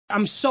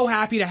I'm so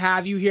happy to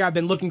have you here. I've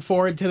been looking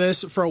forward to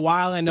this for a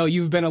while. I know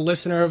you've been a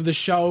listener of the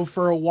show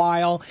for a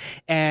while.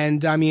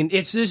 And I mean,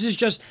 this is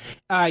just,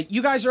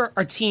 you guys are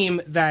a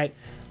team that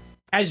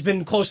has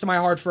been close to my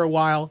heart for a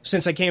while.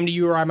 Since I came to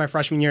URI my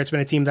freshman year, it's been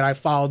a team that I've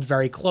followed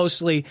very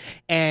closely,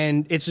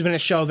 and it's been a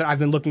show that I've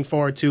been looking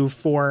forward to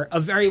for a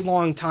very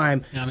long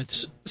time. Yeah,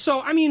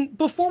 so, I mean,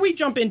 before we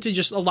jump into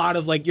just a lot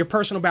of like your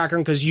personal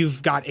background, because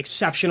you've got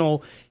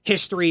exceptional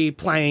history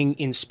playing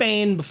in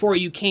Spain before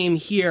you came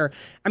here,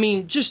 I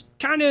mean, just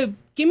kind of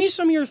give me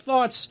some of your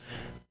thoughts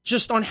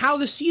just on how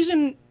the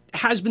season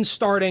has been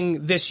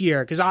starting this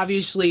year, because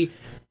obviously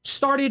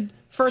started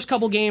first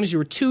couple games, you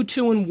were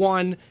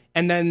 2-2-1,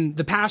 and then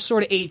the past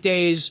sort of 8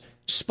 days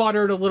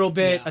sputtered a little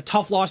bit, a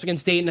tough loss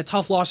against Dayton, a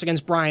tough loss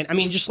against Bryant. I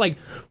mean, just like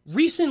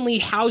recently,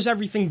 how's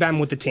everything been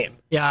with the team?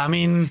 Yeah, I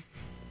mean,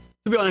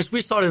 to be honest,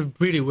 we started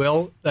pretty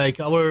well. Like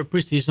our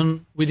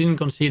preseason, we didn't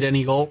concede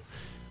any goal.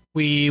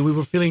 We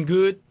were feeling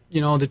good.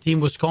 You know, the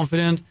team was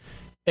confident.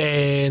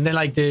 And then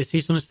like the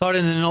season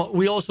started, and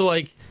we also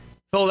like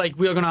felt like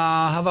we are going to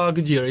have a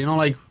good year. You know,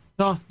 like,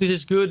 no, this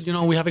is good. You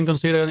know, we haven't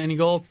conceded any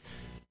goal.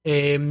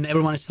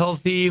 Everyone is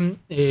healthy.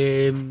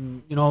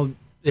 You know,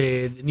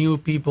 the new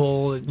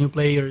people, new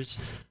players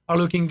are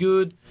looking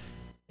good.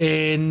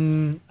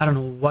 And I don't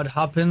know what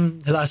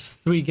happened the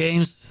last 3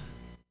 games,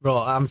 bro.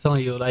 I'm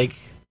telling you, like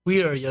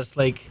we are just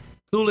like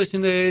clueless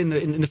in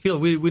the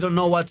field. We don't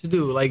know what to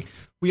do. Like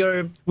we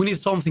need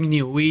something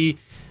new.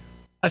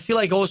 I feel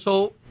like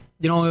also,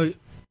 you know,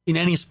 in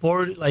any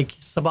sport, like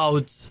it's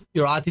about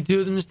your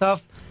attitude and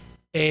stuff.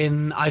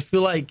 And I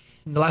feel like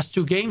in the last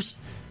 2 games,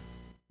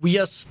 we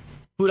just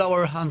put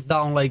our hands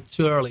down like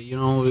too early. You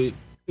know,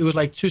 it was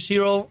like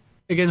 2-0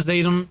 against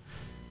Dayton,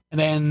 and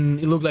then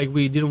it looked like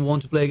we didn't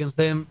want to play against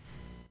them.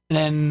 And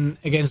then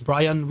against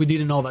Bryant, we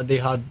didn't know that they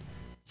had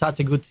such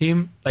a good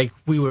team. Like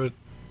we were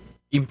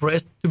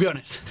impressed, to be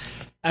honest.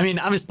 I mean,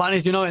 I'm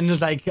Spanish, you know, and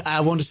it's like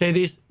I want to say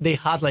this: they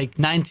had like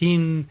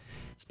 19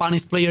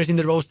 Spanish players in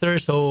the roster,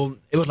 so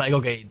it was like,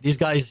 okay, these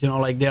guys, you know,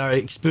 like they are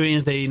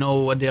experienced, they know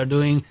what they are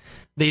doing,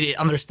 they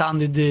understand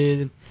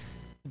the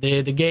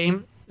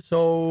game.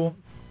 So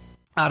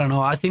I don't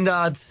know. I think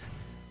that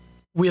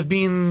we have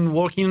been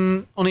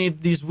working on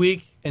it this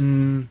week,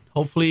 and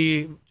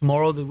hopefully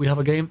tomorrow that we have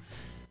a game,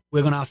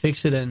 we're gonna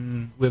fix it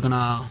and we're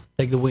gonna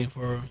take the win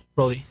for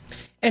Rhode.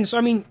 And so,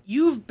 I mean,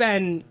 you've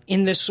been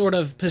in this sort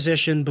of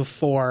position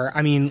before.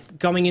 I mean,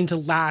 going into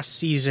last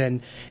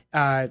season,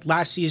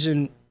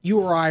 you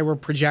or I were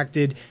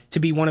projected to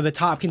be one of the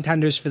top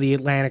contenders for the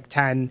Atlantic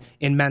 10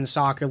 in men's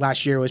soccer.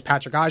 Last year was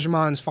Patrick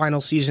Ageman's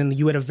final season.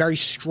 You had a very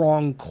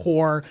strong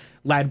core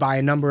led by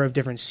a number of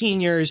different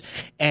seniors,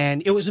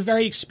 and it was a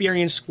very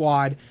experienced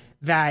squad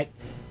that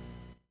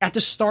at the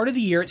start of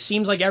the year, it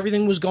seems like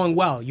everything was going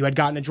well. You had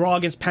gotten a draw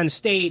against Penn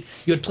State.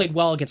 You had played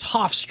well against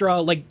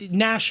Hofstra, like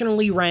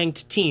nationally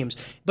ranked teams.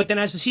 But then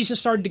as the season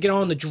started to get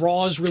on, the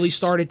draws really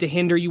started to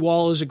hinder you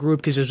all as a group,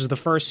 because this was the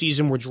first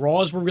season where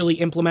draws were really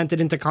implemented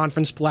into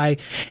conference play.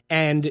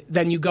 And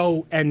then you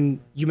go and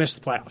you miss the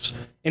playoffs.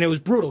 And it was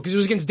brutal because it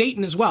was against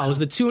Dayton as well. It was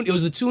the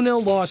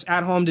 2-0 loss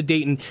at home to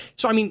Dayton.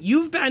 So, I mean,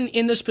 you've been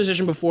in this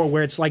position before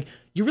where it's like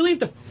you really have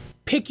to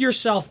pick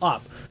yourself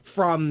up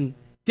from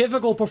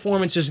difficult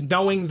performances,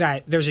 knowing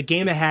that there's a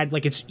game ahead.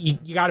 Like it's you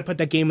got to put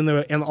that game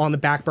on the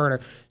back burner.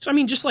 So I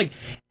mean, just like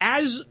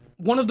as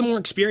one of the more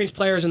experienced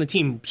players on the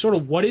team, sort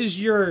of what is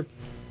your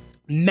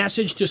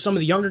message to some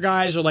of the younger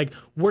guys, or like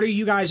what are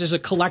you guys as a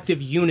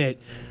collective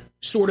unit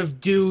sort of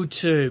do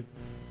to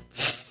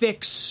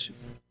fix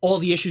all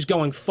the issues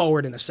going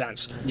forward in a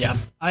sense? Yeah,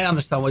 I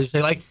understand what you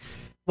say. Like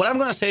what I'm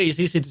gonna say is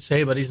easy to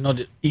say, but it's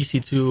not easy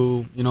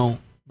to, you know,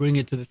 bring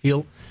it to the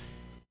field.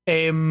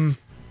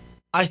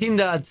 I think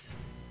that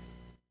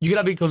you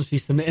gotta be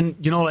consistent, and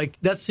you know, like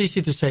that's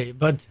easy to say,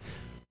 but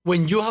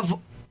when you have,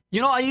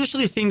 you know, I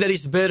usually think that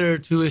it's better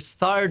to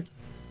start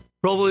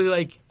probably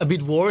like a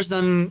bit worse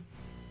than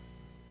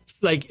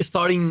like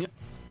starting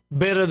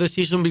better the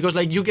season, because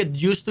like you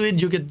get used to it,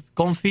 you get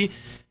comfy,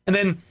 and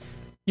then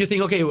you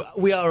think, okay,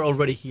 we are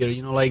already here,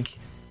 you know, like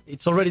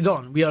it's already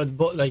done. We are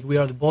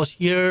the boss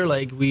here.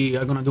 Like we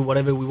are gonna do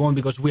whatever we want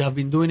because we have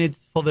been doing it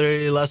for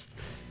the last,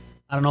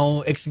 I don't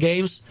know, X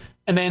games,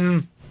 and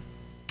then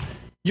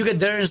you get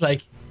there and it's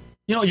like,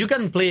 you know, you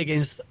can play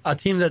against a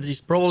team that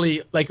is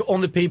probably, like, on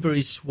the paper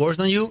is worse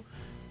than you,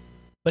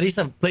 but it's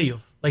a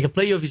playoff. Like, a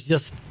playoff is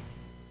just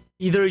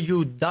either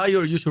you die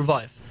or you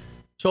survive.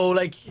 So,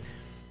 like,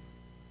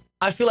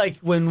 I feel like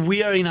when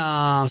we are in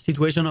a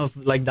situation of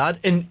like that,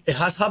 and it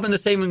has happened the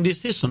same in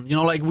this season, you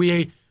know, like,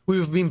 we've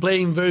been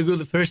playing very good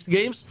the first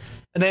games,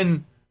 and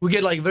then we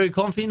get, like, very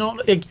comfy, you know,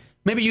 like,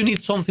 maybe you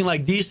need something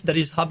like this that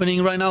is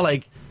happening right now,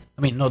 like,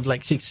 I mean, not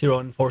like 6-0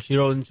 and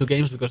 4-0 in 2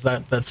 games, because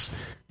that's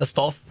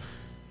tough.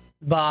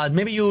 But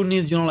maybe you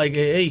need, you know, like,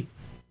 hey,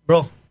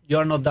 bro,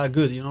 you're not that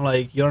good. You know,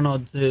 like, you're not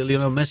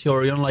Lionel Messi,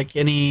 or you're not like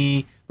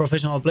any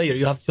professional player.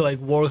 You have to, like,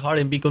 work hard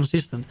and be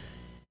consistent.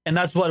 And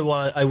that's what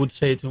I would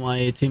say to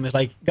my team is,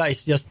 like,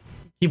 guys, just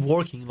keep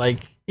working. Like,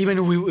 even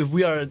if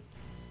we are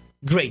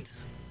great.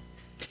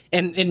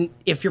 And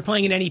if you're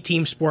playing in any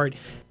team sport,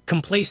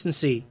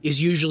 complacency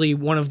is usually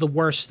one of the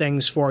worst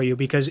things for you,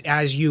 because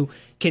as you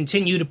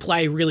continue to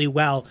play really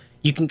well,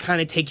 you can kind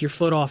of take your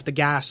foot off the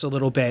gas a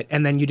little bit,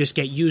 and then you just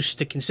get used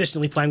to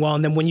consistently playing well.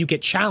 And then when you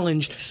get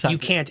challenged, you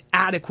can't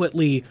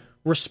adequately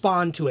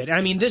respond to it.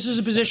 I mean, this is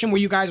a position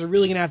where you guys are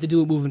really going to have to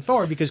do it moving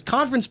forward, because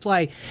conference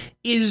play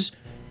is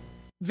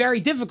very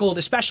difficult,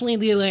 especially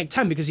in the Atlantic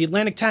 10, because the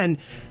Atlantic 10,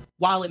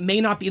 while it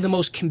may not be the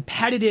most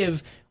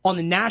competitive on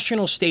the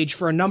national stage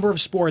for a number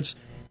of sports,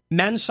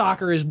 men's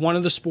soccer is one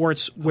of the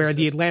sports where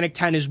the Atlantic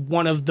 10 is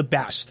one of the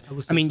best.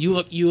 I mean, you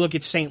look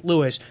at St.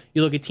 Louis,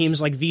 you look at teams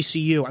like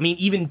VCU. I mean,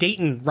 even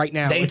Dayton right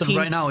now. Dayton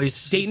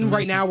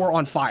right now we're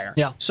on fire.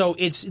 Yeah. So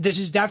this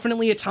is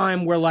definitely a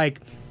time where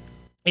like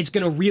it's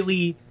going to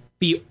really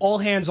be all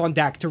hands on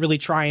deck to really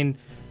try and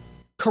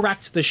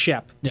correct the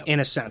ship in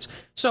a sense.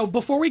 So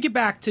before we get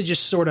back to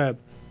just sort of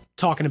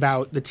talking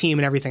about the team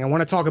and everything, I want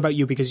to talk about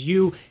you, because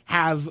you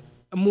have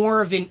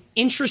more of an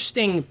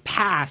interesting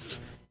path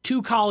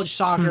to college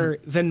soccer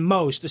than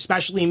most,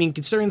 especially, I mean,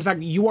 considering the fact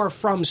that you are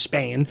from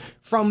Spain,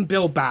 from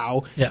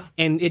Bilbao,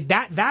 and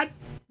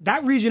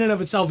that region in and of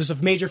itself is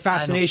of major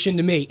fascination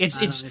to me.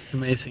 It's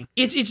amazing.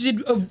 It's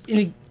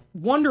a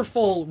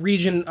wonderful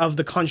region of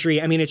the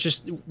country. I mean, it's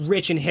just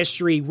rich in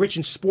history, rich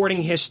in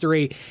sporting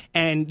history,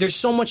 and there's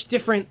so much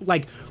different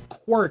like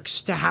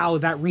quirks to how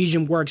that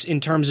region works in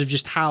terms of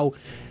just how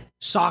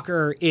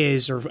soccer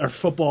is, or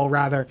football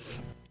rather,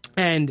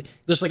 and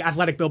just like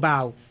Athletic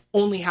Bilbao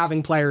only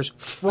having players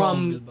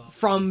from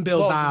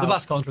Bilbao, well, the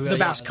Basque country,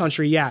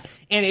 country,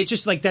 and it's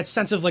just like that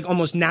sense of like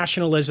almost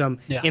nationalism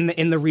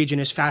in the region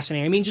is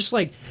fascinating. I mean, just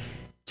like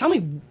tell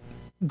me,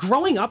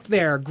 growing up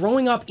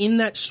in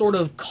that sort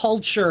of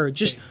culture,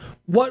 just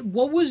what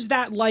was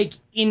that like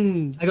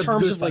in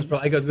terms of like? Bro,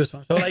 I got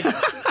goosebumps. So like,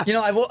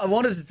 I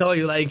wanted to tell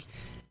you, like,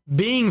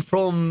 being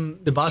from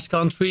the Basque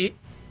country,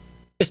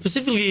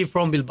 specifically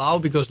from Bilbao,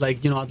 because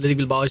like Athletic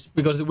Bilbao is,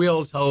 because we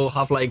also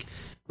have like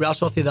Real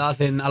Sociedad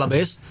and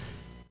Alaves,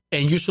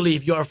 and usually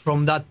if you are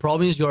from that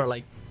province, you are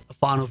like a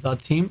fan of that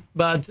team.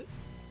 But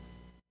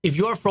if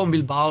you are from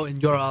Bilbao and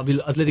you're a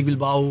Athletic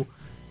Bilbao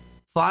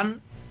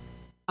fan,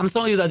 I'm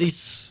telling you that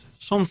it's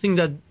something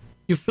that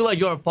you feel like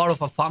you're a part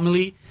of a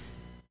family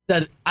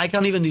that I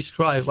can't even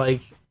describe.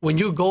 Like when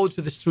you go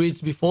to the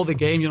streets before the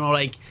game,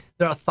 like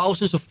there are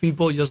thousands of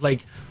people just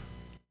like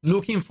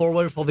looking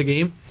forward for the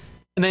game,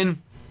 and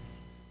then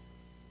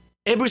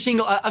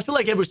I feel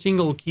like every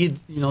single kid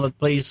that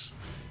plays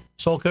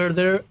soccer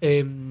there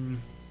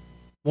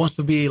wants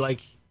to be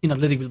like in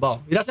Athletic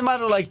Bilbao. It doesn't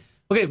matter, like,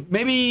 okay,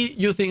 maybe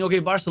you think, okay,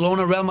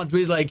 Barcelona, Real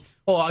Madrid, like,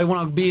 oh, I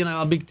want to be in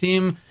a big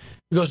team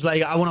because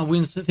like I want to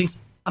win things.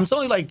 I'm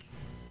telling you, like,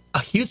 a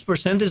huge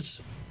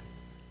percentage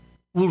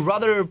would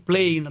rather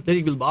play in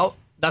Athletic Bilbao.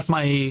 That's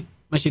my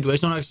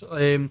situation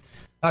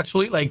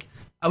actually. Like,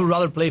 I would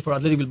rather play for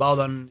Athletic Bilbao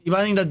than, if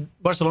I think that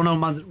Barcelona or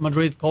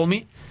Madrid call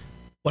me,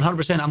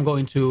 100% I'm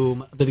going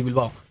to Athletic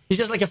Bilbao. It's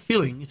just like a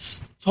feeling.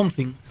 It's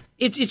something.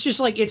 It's just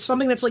like, it's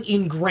something that's like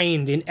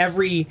ingrained in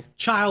every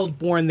child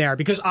born there,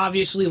 because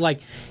obviously like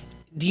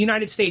the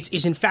United States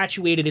is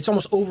infatuated. It's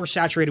almost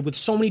oversaturated with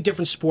so many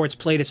different sports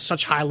played at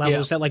such high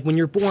levels that like when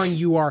you're born,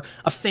 you are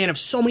a fan of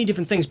so many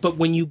different things. But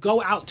when you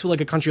go out to like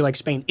a country like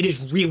Spain, it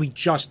is really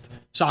just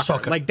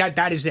soccer. Like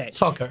that is it.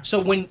 Soccer.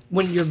 So when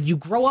you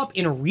grow up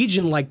in a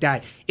region like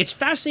that, it's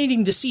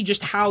fascinating to see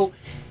just how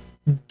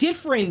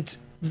different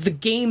the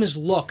game is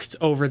looked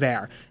over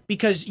there,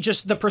 because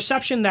just the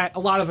perception that a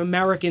lot of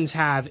Americans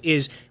have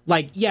is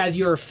like, yeah,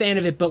 you're a fan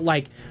of it, but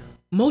like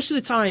most of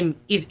the time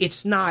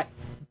it's not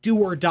do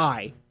or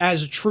die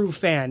as a true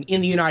fan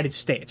in the United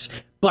States.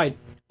 But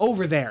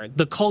over there,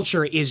 the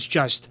culture is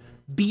just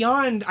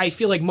beyond, I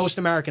feel like, most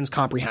Americans'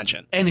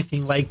 comprehension.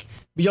 Anything, like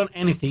beyond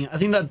anything. I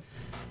think that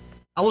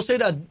I will say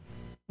that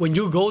when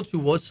you go to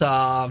watch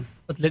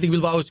Athletic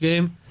Bilbao's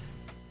game,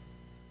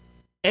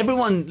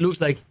 everyone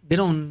looks like they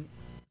don't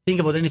think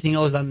about anything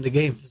else than the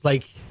game. It's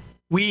like,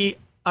 we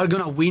are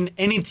gonna win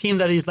any team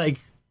that is like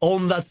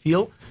on that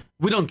field.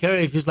 We don't care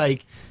if it's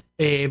like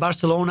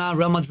Barcelona,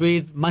 Real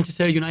Madrid,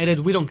 Manchester United.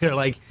 We don't care.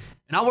 Like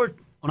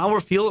on our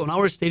field, on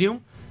our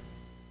stadium,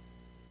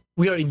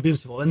 we are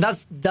invincible, and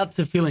that's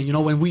the feeling.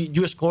 When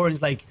you score, and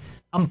it's like,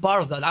 I'm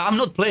part of that. I'm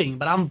not playing,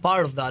 but I'm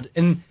part of that.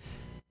 And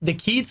the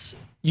kids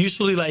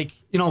usually, like,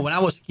 when I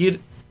was a kid,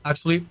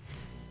 actually,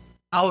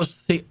 I was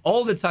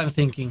all the time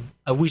thinking,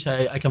 I wish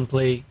I can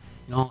play.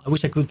 I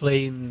wish I could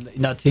play in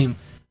that team.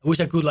 I wish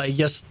I could like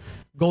just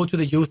go to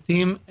the youth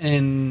team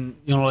and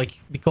like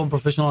become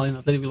professional in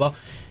Athletic Bilbao.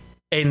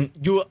 And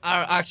you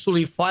are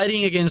actually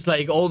fighting against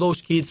like all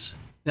those kids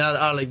that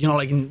are like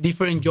like in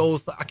different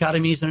youth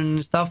academies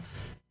and stuff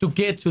to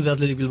get to the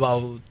Athletic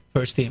Bilbao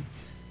first team.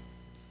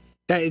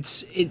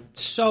 It's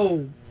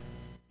so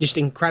just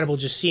incredible,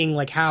 just seeing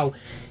like how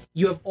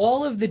you have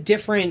all of the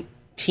different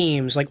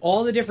teams, like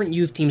all the different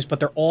youth teams, but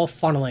they're all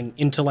funneling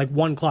into like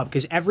one club,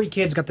 because every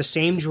kid's got the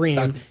same dream.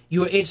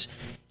 Exactly.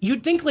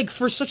 You'd think like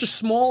for such a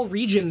small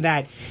region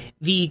that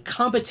the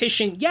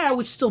competition, it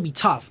would still be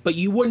tough, but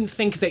you wouldn't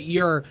think that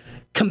you're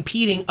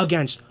competing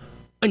against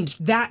and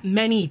that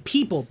many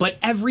people, but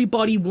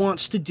everybody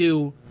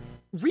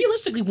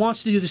realistically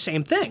wants to do the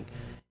same thing.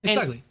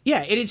 Exactly. And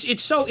yeah,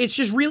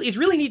 it's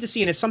really neat to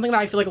see, and it's something that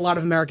I feel like a lot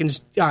of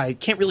Americans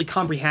can't really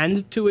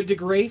comprehend to a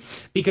degree,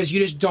 because you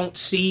just don't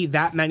see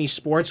that many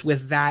sports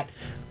with that,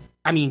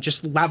 I mean,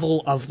 just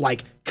level of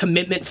like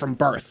commitment from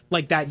birth,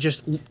 like that,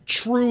 just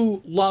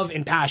true love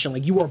and passion.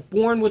 Like, you were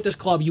born with this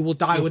club, you will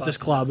die with this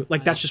club.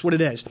 Like, that's just what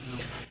it is.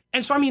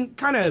 And so, I mean,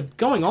 kind of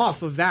going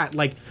off of that,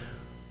 like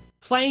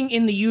playing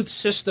in the youth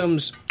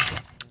systems,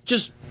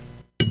 just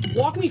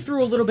walk me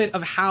through a little bit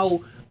of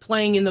how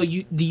playing in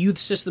the youth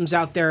systems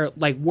out there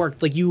like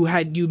worked. Like, you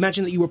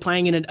mentioned that you were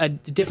playing in a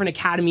different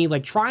academy,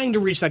 like trying to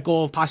reach that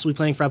goal of possibly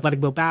playing for Athletic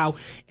Bilbao.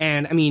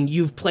 And I mean,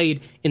 you've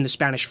played in the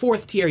Spanish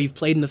 4th tier, you've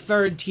played in the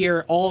 3rd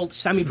tier, all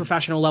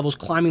semi-professional levels,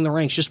 climbing the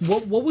ranks. Just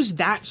what was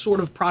that sort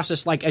of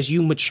process like as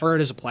you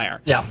matured as a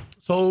player? Yeah.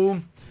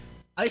 So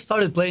I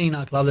started playing in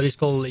a club that is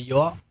called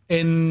Leioa,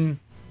 and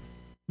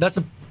that's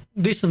a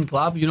decent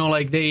club. You know,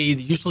 like they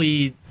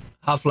usually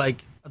have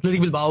like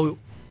Athletic Bilbao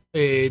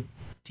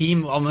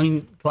team, I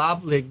mean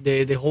club, like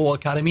the whole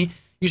academy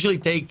usually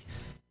takes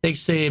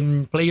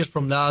players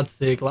from that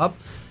club,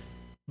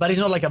 but it's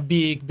not like a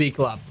big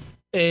club.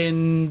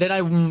 And then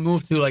I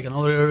moved to like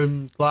another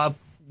club.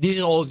 This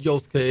is all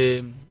youth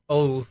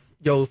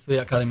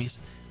academies,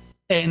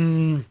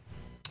 and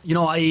you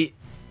know, I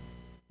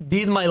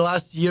did my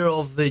last year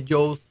of the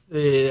youth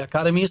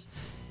academies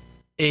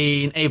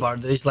in Eibar.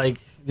 That is like,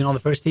 you know, the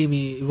first team.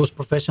 It was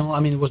professional. I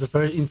mean, it was the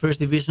first in first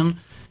division.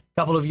 A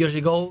couple of years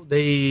ago,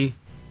 they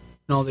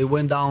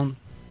went down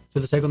to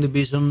the second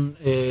division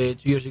 2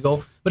 years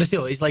ago. But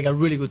still, it's like a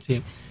really good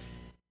team.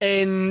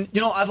 And,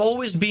 you know, I've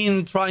always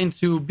been trying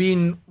to be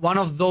in one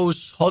of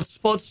those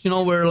hotspots, you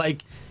know, where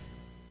like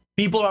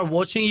people are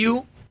watching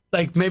you.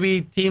 Like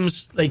maybe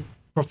teams, like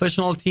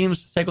professional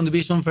teams, second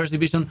division, first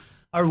division,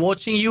 are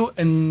watching you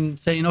and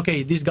saying,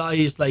 okay, this guy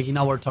is like in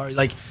our target,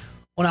 like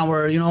on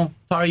our, you know,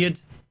 target.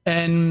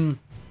 And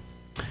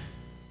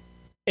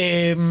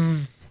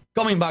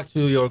coming back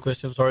to your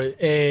question, sorry.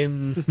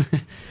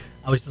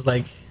 I was just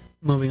like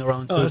moving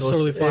around. Oh, that's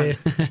totally fine.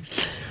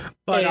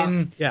 But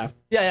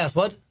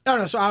what?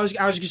 No. So I was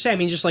gonna say, I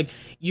mean, just like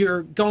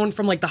you're going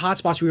from like the hot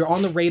spots where you're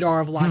on the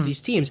radar of a lot of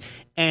these teams,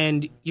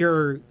 and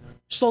you're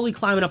slowly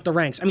climbing up the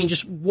ranks. I mean,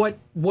 just what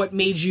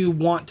made you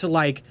want to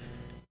like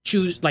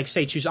choose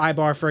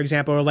Eibar, for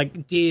example, or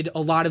like did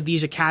a lot of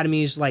these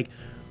academies, like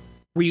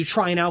were you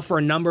trying out for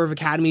a number of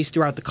academies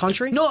throughout the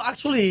country? No,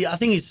 actually, I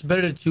think it's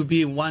better to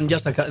be one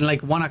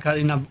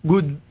academy, in a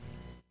good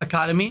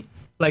academy,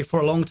 like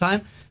for a long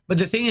time. But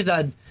the thing is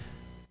that,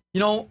 you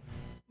know,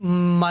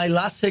 my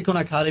last second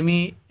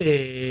academy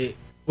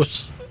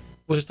was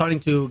starting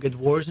to get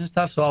worse and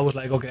stuff. So I was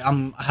like, okay,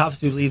 I have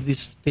to leave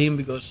this team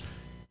because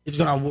it's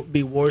gonna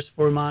be worse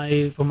for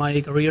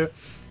my career.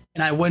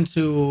 And I went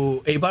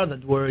to Eibar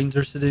that were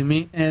interested in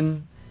me,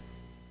 and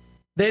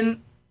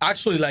then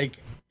actually like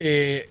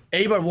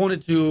Eibar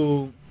wanted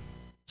to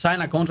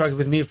sign a contract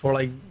with me for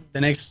like the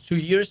next 2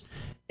 years,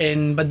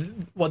 but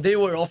what they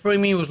were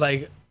offering me was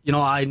like, you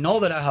know, I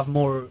know that I have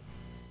more,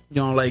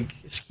 you know, like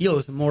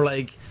skills, more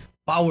like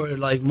power,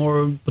 like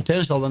more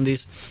potential than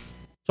this.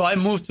 So I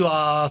moved to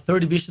a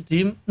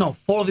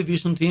 4th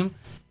division team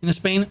in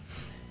Spain,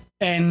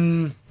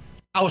 and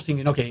I was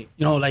thinking, okay,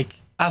 you know, like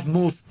I've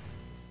moved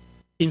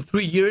in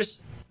 3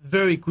 years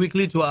very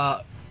quickly to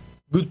a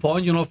good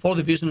point. You know, 4th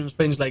division in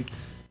Spain is like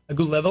a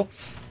good level.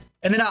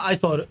 And then I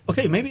thought,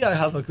 okay, maybe I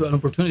have an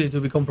opportunity to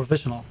become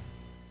professional.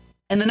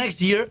 And the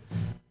next year,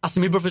 a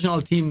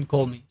semi-professional team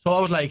called me. So I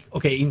was like,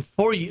 okay, in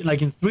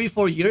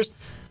 3-4 years,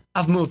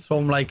 I've moved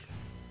from like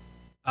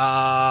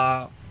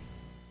a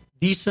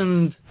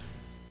decent,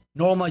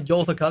 normal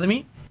youth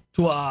academy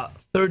to a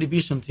 3rd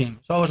division team.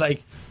 So I was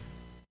like,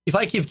 if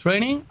I keep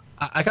training,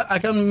 I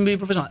can be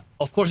professional.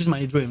 Of course, it's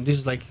my dream. This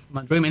is like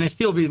my dream, and it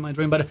still be my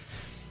dream. But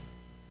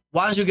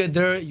once you get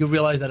there, you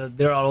realize that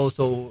there are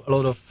also a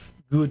lot of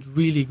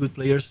really good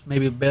players,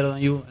 maybe better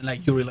than you, and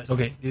like you realize,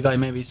 okay, this guy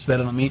maybe is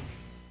better than me.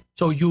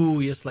 So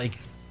you just like,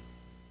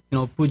 you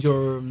know, put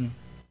your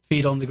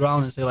feet on the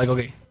ground and say like,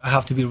 okay, I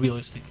have to be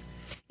realistic.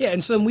 Yeah,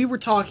 and so we were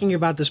talking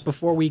about this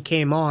before we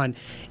came on.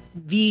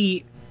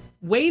 The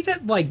way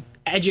that like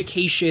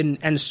education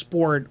and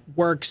sport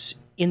works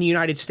in the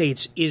United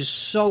States is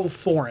so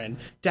foreign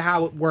to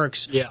how it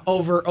works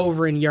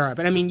over in Europe.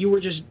 And I mean, you were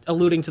just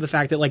alluding to the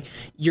fact that like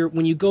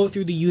when you go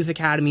through the youth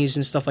academies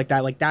and stuff like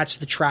that, like that's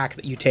the track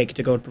that you take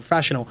to go to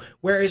professional.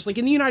 Whereas like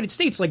in the United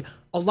States, like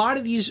a lot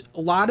of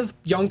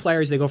young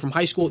players, they go from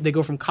high school, they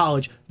go from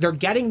college, they're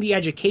getting the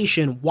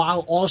education while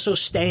also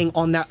staying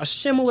on a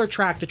similar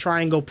track to try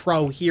and go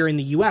pro here in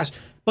the US.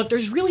 But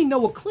there's really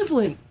no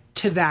equivalent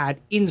to that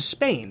in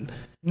Spain.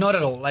 Not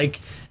at all. Like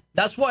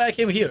that's why I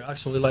came here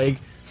actually. Like,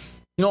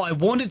 you know, I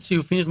wanted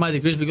to finish my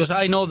degrees because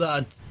I know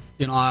that,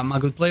 you know, I'm a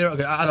good player.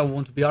 Okay, I don't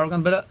want to be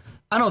arrogant, but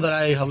I know that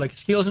I have like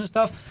skills and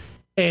stuff,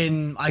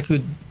 and I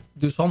could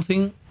do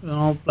something, you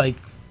know, like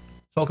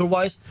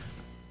soccer-wise.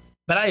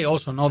 But I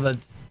also know that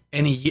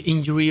any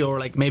injury, or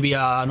like maybe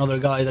another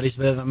guy that is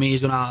better than me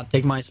is gonna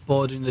take my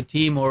spot in the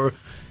team, or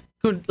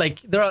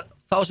there are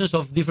thousands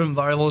of different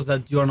variables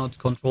that you are not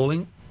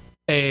controlling,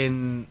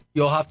 and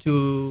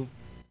you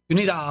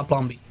need a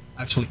plan B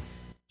actually.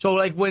 So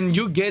like when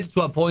you get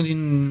to a point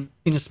in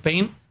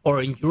Spain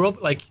or in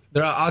Europe, like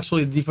there are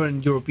actually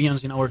different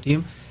Europeans in our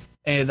team,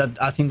 that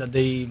I think that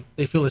they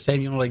feel the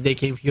same. Like they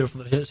came here for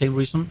the same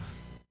reason.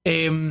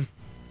 You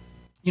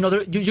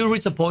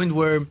reach a point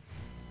where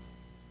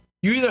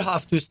you either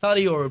have to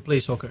study or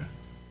play soccer,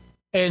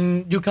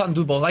 and you can't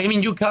do both. Like, I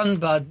mean, you can,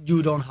 but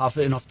you don't have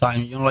enough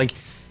time.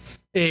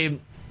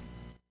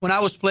 When I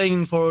was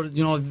playing for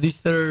this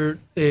third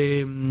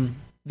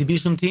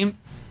division team,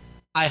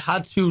 I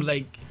had to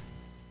like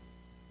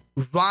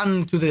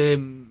run to the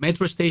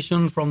metro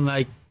station from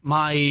like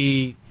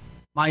my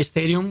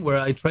stadium where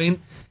I trained,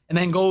 and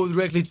then go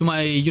directly to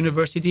my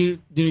university.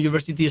 The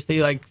university,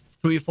 stay like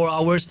 3-4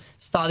 hours,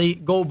 study,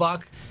 go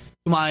back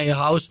to my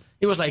house.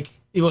 It was like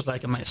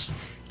a mess.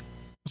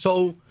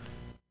 So,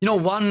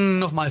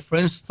 one of my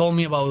friends told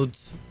me about,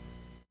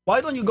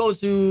 why don't you go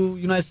to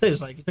United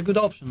States? Like, it's a good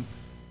option.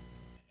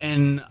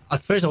 And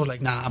at first I was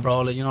like, nah,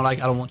 bro, I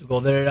don't want to go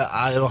there.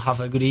 I don't have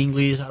a good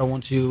English. I don't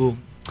want to,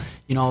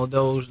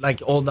 those,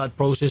 like, all that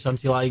process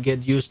until I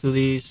get used to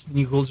this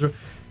new culture.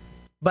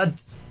 But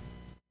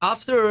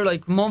after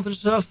like a month and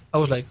stuff, I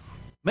was like,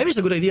 maybe it's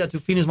a good idea to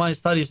finish my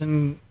studies,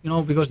 and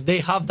because they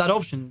have that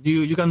option.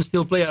 You can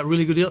still play at a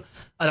really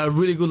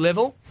good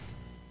level,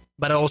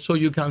 but also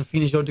you can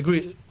finish your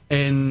degree.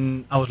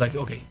 And I was like,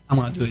 okay, I'm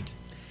gonna do it.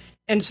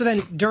 And so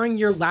then during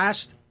your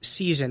last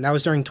season, that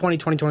was during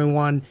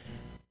 2020-21,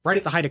 right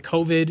at the height of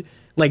COVID,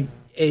 like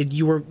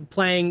you were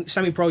playing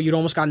semi-pro, you'd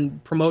almost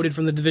gotten promoted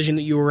from the division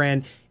that you were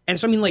in. And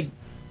so, I mean, like,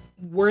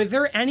 were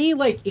there any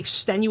like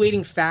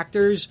extenuating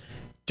factors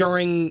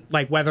during,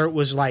 like, whether it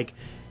was like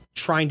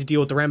trying to deal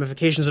with the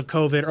ramifications of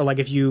COVID, or like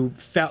if you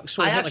felt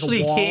sort of like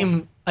a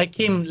wall? I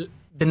came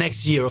the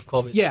next year of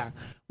COVID. Yeah.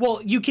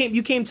 Well, you came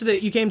to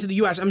the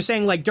US. I'm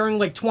saying like during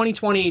like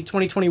 2020,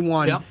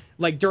 2021, yeah.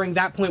 Like during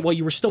that point while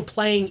you were still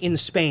playing in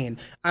Spain,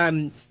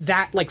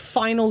 that like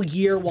final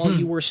year while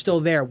you were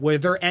still there, were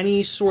there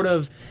any sort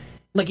of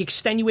like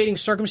extenuating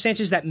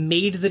circumstances that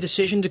made the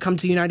decision to come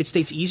to the United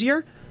States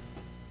easier?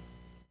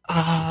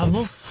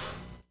 Well,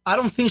 I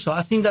don't think so.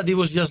 I think that it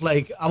was just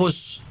like I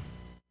was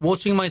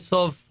watching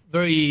myself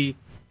very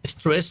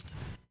stressed,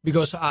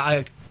 because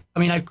I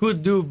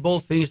could do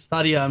both things,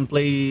 study and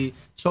play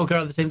soccer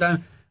at the same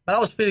time, but I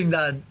was feeling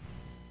that,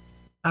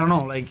 I don't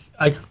know, like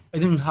I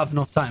didn't have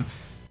enough time.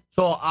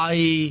 So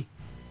I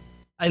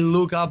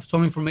look up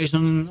some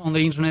information on the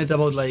internet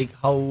about like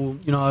how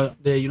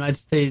the United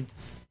States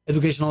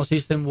educational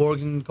system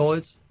works in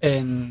college,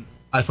 and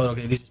I thought,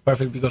 okay, this is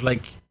perfect, because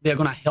like they're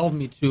gonna help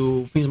me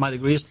to finish my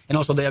degrees, and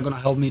also they are gonna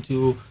help me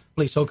to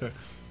play soccer.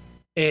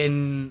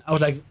 And I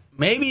was like,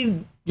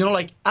 maybe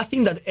like I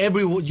think that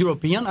every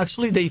European,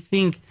 actually, they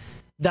think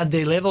that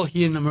the level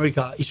here in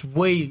America is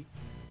way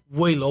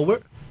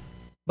lower,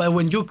 but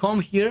when you come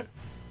here,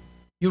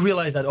 you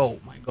realize that, oh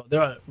my God,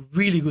 there are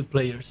really good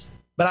players.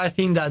 But I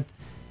think that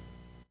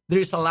there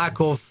is a lack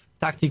of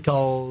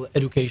tactical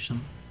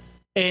education,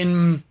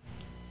 and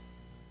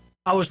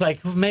I was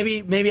like,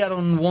 maybe I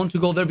don't want to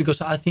go there,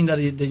 because I think that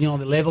the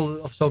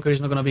level of soccer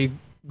is not going to be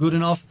good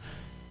enough.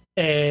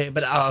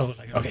 But I was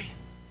like, okay,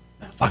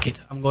 fuck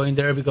it, I'm going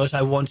there because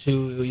I want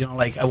to,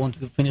 I want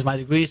to finish my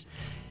degrees.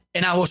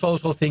 And I was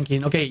also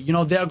thinking, okay,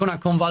 they are going to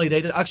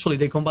convalidate it. Actually,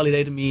 they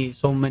convalidated me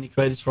so many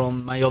credits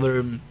from my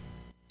other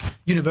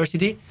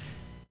university.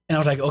 And I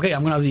was like, okay,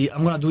 I'm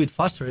gonna do it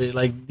faster.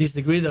 Like this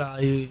degree that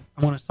I'm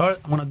gonna start,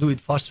 I'm gonna do it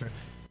faster.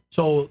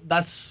 So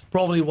that's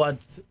probably what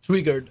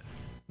triggered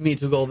me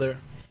to go there.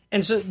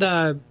 And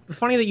so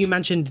funny that you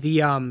mentioned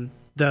the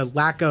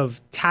lack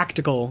of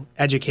tactical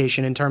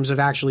education in terms of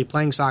actually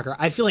playing soccer.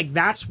 I feel like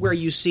that's where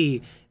you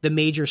see the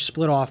major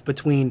split off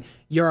between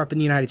Europe and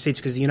the United States,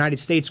 because the United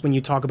States, when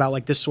you talk about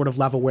like this sort of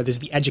level where there's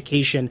the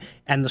education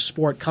and the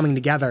sport coming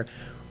together,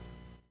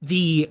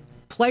 the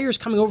players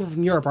coming over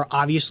from Europe are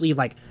obviously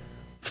like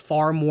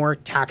far more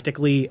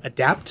tactically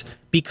adept,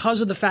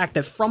 because of the fact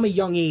that from a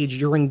young age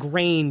you're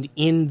ingrained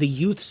in the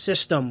youth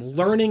system,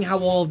 learning how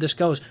all of this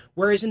goes.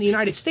 Whereas in the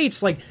United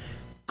States, like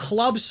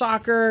club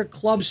soccer,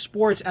 club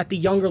sports at the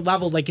younger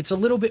level, like it's a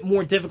little bit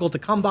more difficult to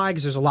come by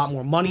because there's a lot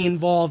more money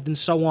involved and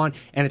so on,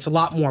 and it's a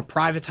lot more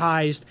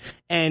privatized.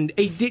 And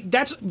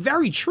that's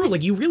very true.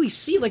 Like you really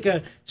see like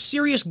a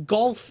serious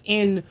gulf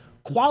in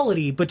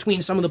quality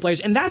between some of the players.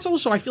 And that's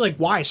also, I feel like,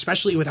 why,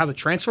 especially with how the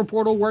transfer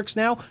portal works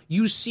now,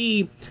 you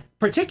see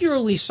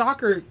particularly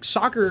soccer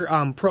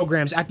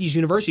programs at these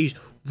universities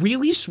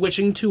really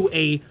switching to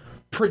a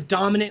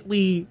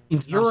predominantly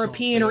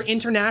European or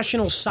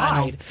international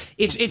side.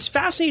 It's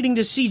fascinating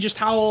to see just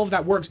how all of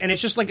that works, and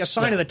it's just like a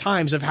sign of the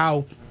times of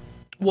how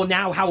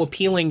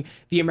appealing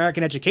the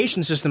American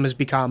education system has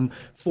become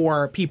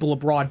for people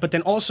abroad, but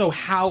then also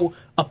how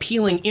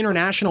appealing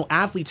international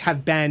athletes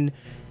have been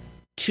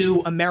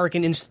to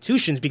American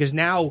institutions, because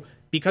now,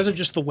 because of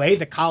just the way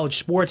that college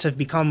sports have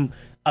become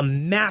a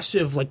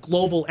massive like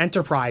global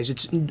enterprise.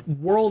 It's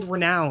world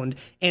renowned,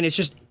 and it's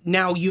just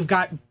now you've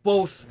got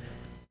both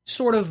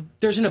sort of,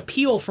 there's an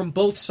appeal from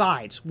both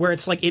sides where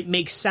it's like it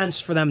makes sense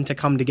for them to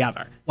come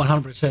together.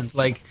 100%.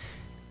 Like,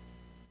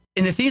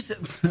 and the things,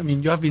 I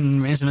mean, you have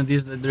been mentioning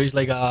this, that there is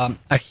like a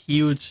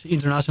huge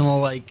international,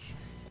 like,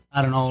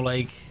 I don't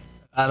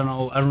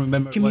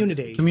remember.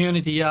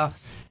 Community, yeah.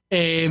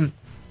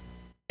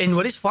 And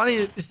what is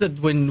funny is that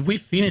when we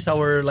finish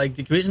our like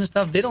degrees and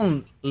stuff, they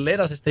don't let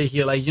us stay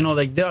here. Like, you know,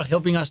 like they are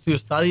helping us to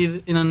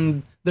study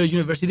in their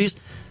universities.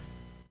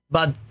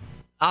 But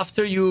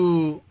after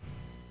you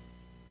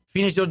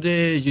finish your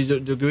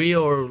degree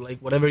or like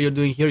whatever you're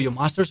doing here, your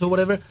master's or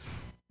whatever,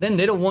 then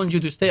they don't want you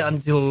to stay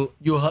until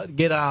you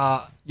get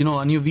a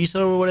new visa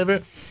or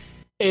whatever.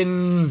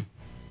 And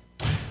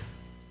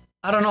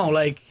I don't know,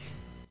 like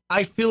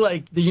I feel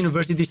like the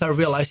universities are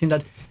realizing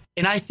that,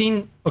 and I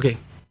think, okay,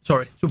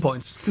 sorry, 2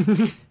 points.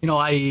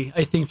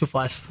 I think too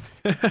fast.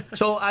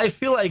 So I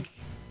feel like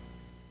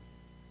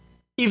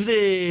if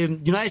the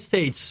United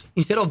States,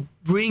 instead of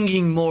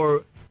bringing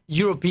more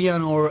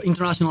European or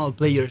international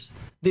players,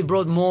 they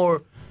brought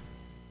more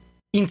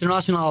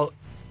international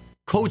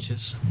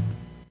coaches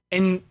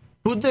and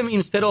put them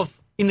instead of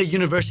in the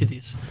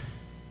universities.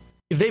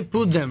 If they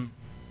put them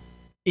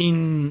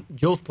in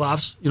youth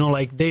clubs,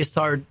 like they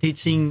start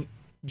teaching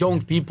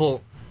young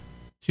people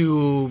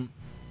to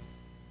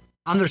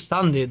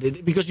understand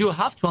it, because you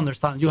have to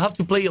understand. You have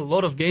to play a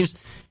lot of games.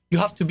 You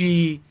have to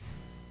be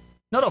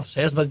not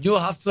obsessed, but you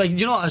have to, like,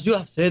 as you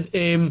have said,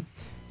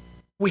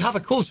 we have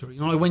a culture.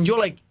 When you're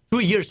like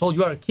 3 years old,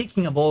 you are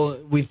kicking a ball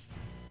with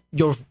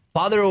your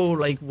father or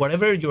like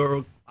whatever,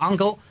 your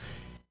uncle,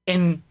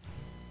 and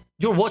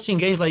you're watching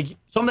games. Like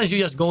sometimes you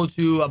just go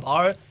to a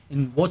bar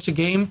and watch a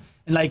game,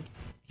 and like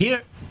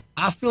here,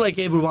 I feel like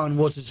everyone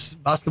watches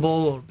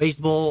basketball or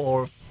baseball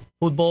or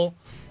football.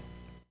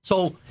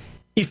 So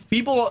if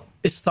people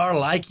start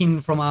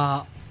liking from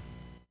a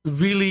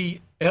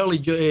really early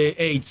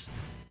age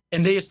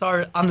and they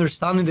start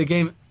understanding the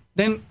game,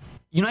 then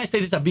United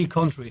States is a big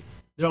country.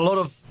 There are a lot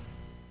of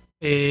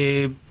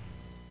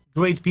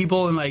great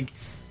people, and like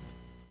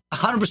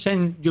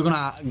 100% you're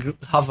gonna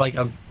have like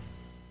a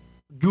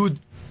good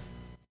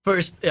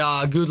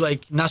good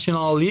like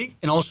national league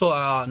and also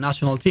a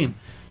national team,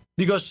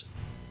 because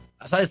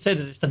as I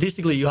said,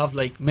 statistically you have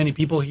like many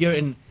people here,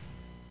 and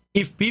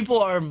if people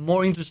are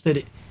more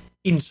interested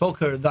in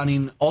soccer than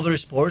in other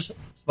sports,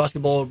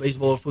 basketball,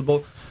 baseball, or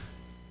football,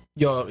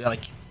 you're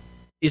like,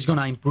 it's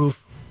gonna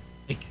improve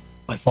like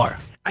by far.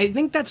 I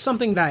think that's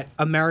something that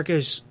America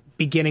is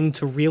beginning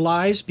to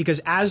realize,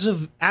 because as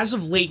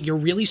of late, you're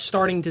really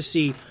starting to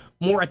see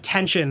more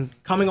attention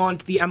coming on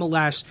to the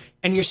MLS,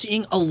 and you're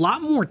seeing a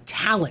lot more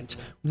talent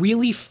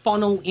really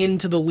funnel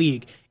into the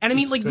league. And I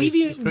mean, like, we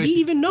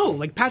even know,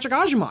 like, Patrick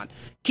Agyemang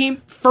came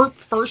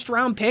first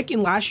round pick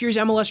in last year's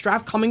MLS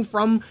draft, coming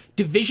from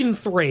Division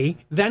III,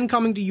 then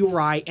coming to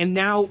URI, and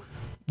now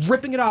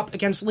ripping it up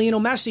against Lionel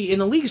Messi in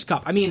the Leagues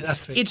Cup. I mean,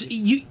 that's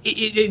crazy.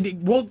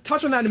 We'll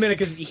touch on that in a minute,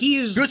 because he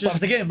is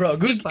goosebumps again, bro.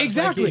 Goosebumps.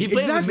 Exactly. Like, he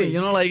played with me,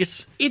 like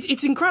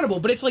it's incredible.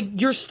 But it's like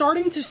you're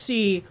starting to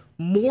see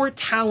more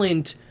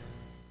talent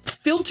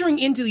filtering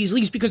into these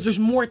leagues because there's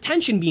more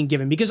attention being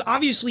given. Because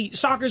obviously,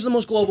 soccer is the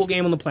most global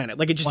game on the planet.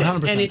 Like, it just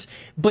 100%. Is.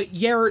 But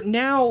you're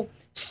now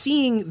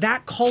seeing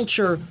that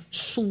culture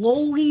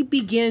slowly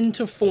begin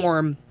to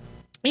form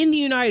in the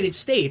United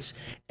States,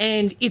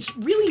 and it's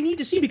really neat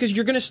to see, because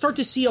you're going to start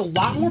to see a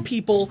lot more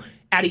people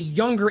at a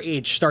younger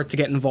age start to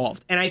get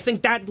involved. And I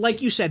think that,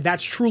 like you said,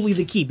 that's truly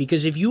the key,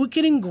 because if you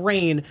can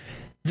ingrain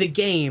the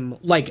game,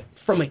 like,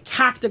 from a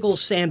tactical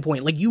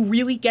standpoint, like, you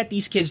really get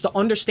these kids to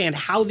understand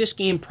how this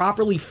game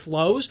properly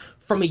flows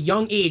from a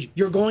young age,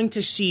 you're going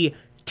to see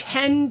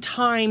 10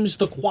 times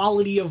the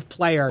quality of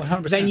player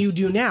 100%. Than you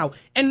do now.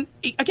 And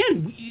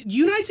again, the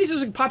United States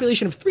has a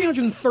population of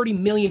 330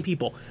 million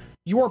people.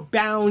 You're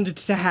bound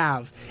to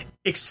have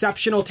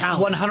exceptional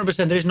talent.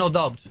 100%. There's no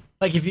doubt.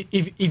 Like,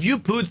 if you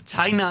put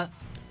China,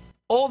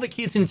 all the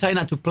kids in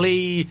China to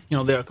play,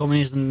 they're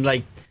communists and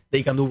like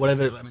they can do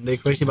whatever. I mean, they're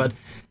crazy, but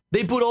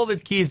they put all the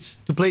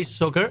kids to play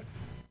soccer,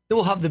 they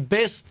will have the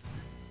best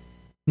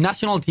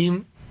national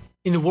team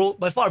in the world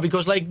by far,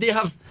 because like they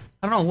have,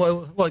 I don't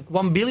know, like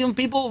 1 billion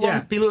people,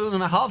 1.5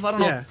 billion, I don't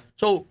know. Yeah.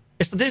 So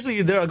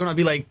statistically, there are going to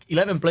be like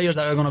 11 players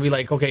that are going to be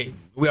like, okay,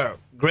 we are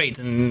great,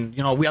 and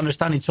we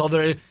understand each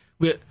other.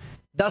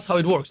 That's how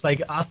it works.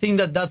 Like, I think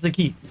that's the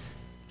key.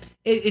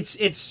 It's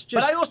just.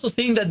 But I also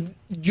think that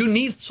you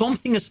need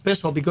something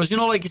special, because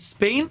like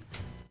Spain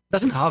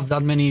doesn't have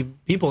that many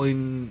people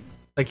in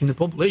the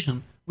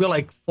population. We are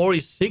like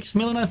 46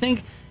 million, I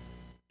think,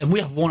 and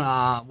we have won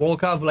a World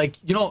Cup. Like,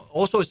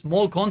 also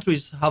small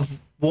countries have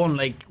won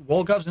like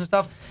World Cups and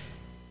stuff,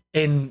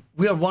 and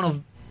we are one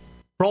of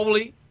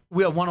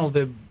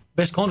the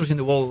best countries in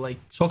the world, like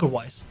soccer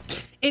wise.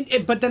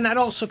 But then that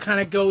also kind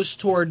of goes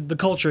toward the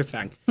culture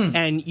thing.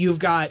 And you've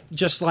got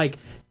just like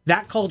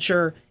that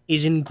culture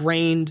is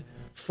ingrained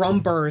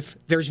from birth.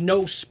 There's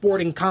no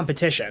sporting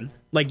competition.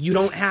 Like, you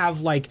don't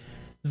have like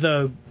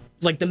the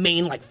like the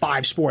main like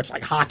 5 sports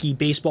like hockey,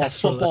 baseball,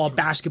 football,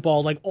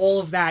 basketball, like all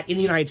of that in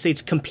the United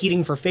States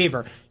competing for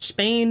favor.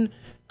 Spain,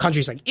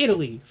 countries like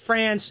Italy,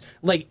 France,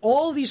 like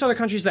all of these other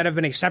countries that have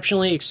been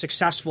exceptionally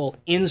successful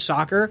in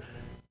soccer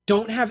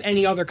don't have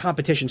any other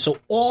competition. So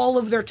all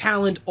of their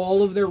talent,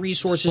 all of their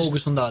resources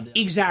focus on that. Yeah.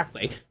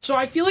 Exactly. So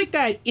I feel like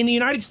that in the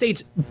United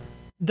States,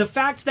 the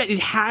fact that it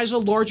has a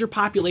larger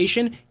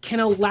population can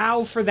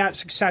allow for that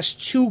success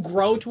to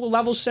grow to a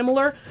level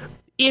similar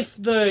if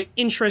the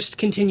interest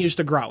continues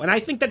to grow. And I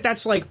think that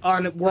that's like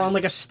we're on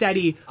like a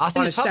steady pace for that. I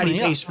think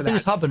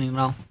it's happening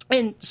now.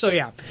 And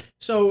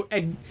so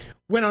and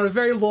went on a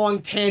very long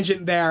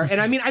tangent there.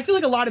 And I mean, I feel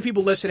like a lot of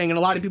people listening and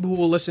a lot of people who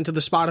will listen to the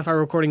Spotify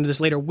recording of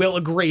this later will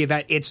agree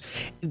that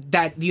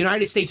that the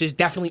United States is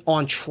definitely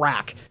on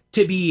track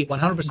to be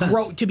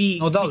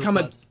 100%. Become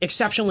an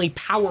exceptionally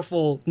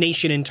powerful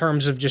nation in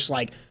terms of just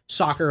like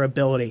soccer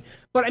ability.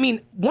 But I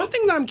mean, one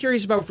thing that I'm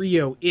curious about for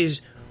you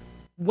is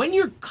when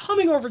you're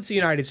coming over to the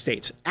United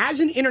States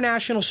as an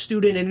international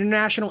student, an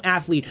international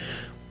athlete,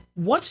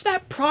 what's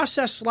that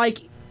process like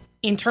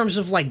in terms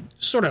of like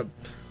sort of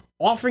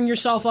offering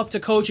yourself up to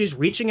coaches,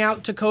 reaching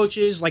out to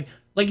coaches? Like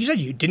you said,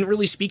 you didn't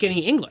really speak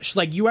any English.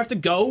 Like you have to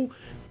go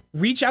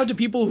reach out to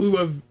people who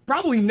have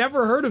probably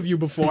never heard of you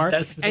before,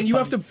 and you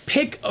have to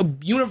pick a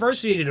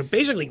university to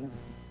basically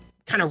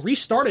kind of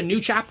restart a new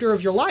chapter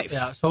of your life.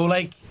 Yeah, so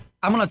like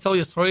I'm going to tell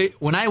you a story.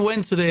 When I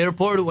went to the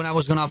airport, when I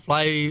was going to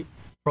fly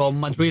from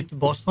Madrid to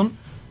Boston,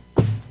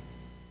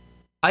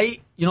 I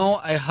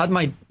had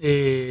my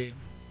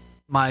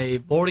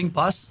my boarding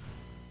pass,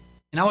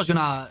 and I was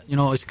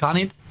gonna scan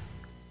it,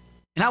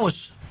 and I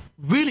was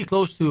really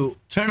close to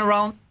turn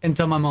around and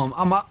tell my mom,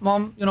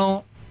 Mom,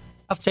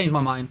 I've changed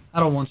my mind. I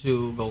don't want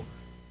to go.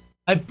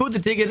 I put the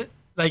ticket,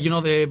 like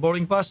the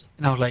boarding pass,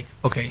 and I was like,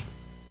 okay,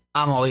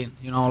 I'm all in.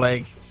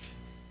 Like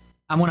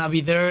I'm gonna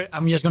be there.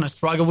 I'm just gonna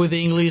struggle with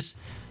the English,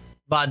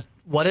 but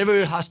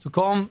whatever has to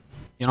come,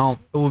 it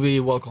will be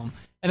welcome.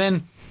 And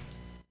then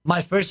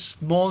my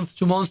first month,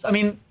 2 months, I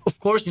mean, of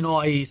course,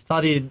 I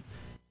studied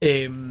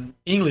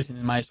English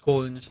in my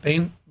school in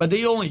Spain, but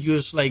they only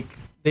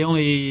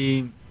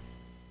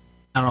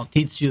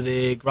teach you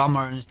the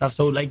grammar and stuff.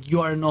 So like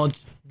you are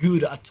not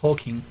good at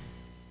talking.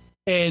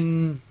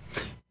 And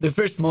the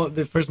first month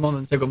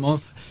and second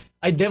month,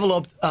 I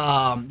developed,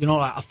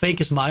 a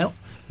fake smile.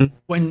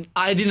 When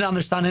I didn't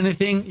understand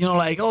anything,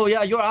 like, oh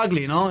yeah, you're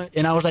ugly,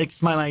 and I was like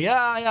smiling, yeah.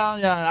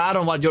 I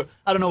don't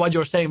know what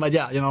you're saying, but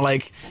yeah,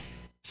 like,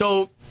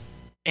 so,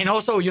 and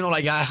also,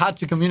 like I had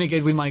to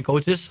communicate with my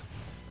coaches,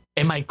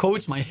 and my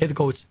head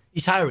coach,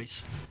 is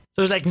Irish,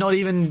 so it's like not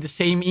even the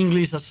same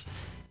English as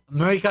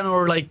American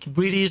or like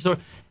British, or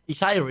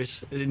it's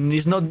Irish, and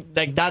it's not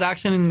like that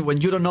accent. And when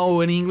you don't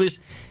know any English,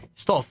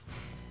 it's tough.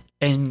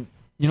 And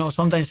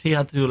sometimes he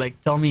had to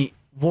like tell me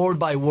word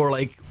by word,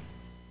 like,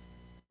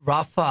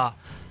 Rafa,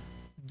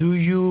 do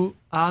you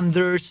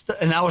understand?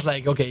 And I was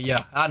like, okay,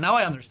 yeah, now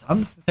I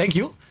understand. Thank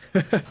you.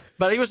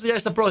 But it was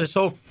just a process.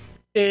 So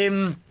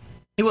it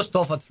was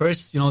tough at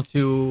first,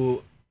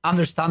 to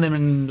understand them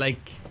and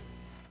like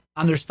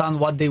understand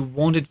what they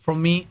wanted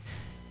from me.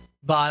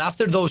 But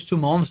after those 2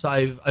 months,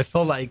 I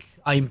felt like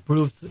I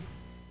improved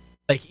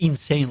like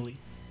insanely.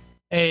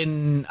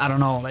 And I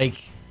don't know, like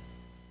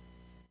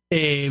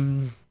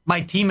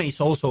my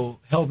teammates also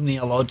helped me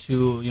a lot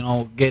to,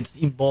 get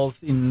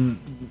involved in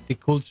the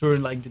culture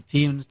and like the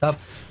team and stuff.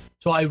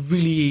 So I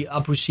really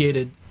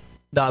appreciated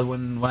that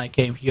when I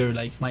came here.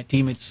 Like my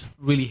teammates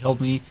really helped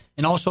me,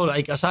 and also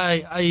like as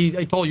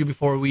I told you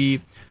before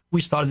we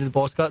started the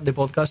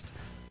podcast.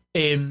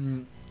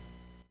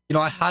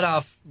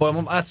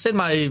 I said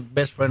my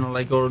best friend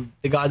or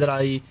the guy that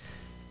I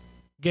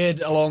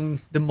get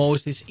along the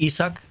most is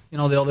Isak.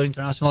 The other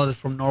international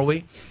from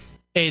Norway,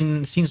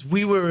 and since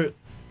we were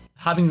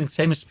having the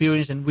same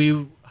experience and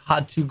we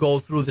had to go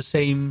through the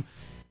same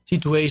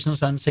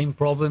situations and same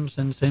problems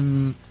and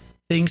same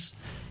things,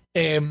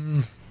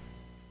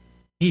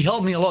 he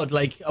helped me a lot.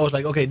 Like I was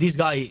like, okay, this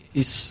guy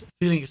is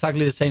feeling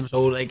exactly the same.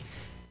 So like,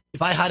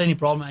 if I had any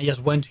problem, I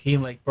just went to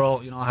him like,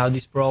 bro, I have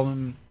this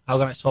problem. How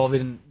can I solve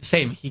it? And the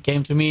same, he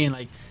came to me, and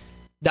like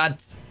that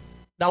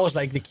was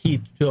like the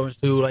key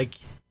to like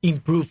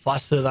improve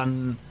faster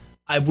than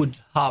I would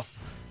have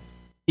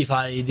if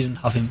I didn't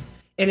have him.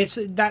 And it's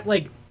that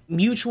like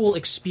mutual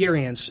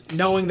experience,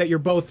 knowing that you're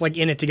both like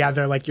in it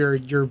together, like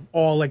you're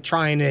all like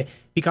trying to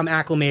become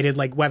acclimated,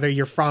 like whether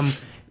you're from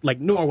like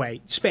Norway,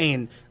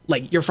 Spain,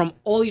 like you're from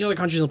all these other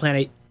countries on the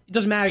planet. It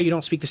doesn't matter, you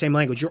don't speak the same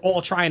language, you're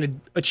all trying to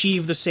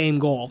achieve the same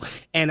goal.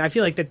 And I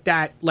feel like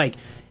that like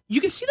you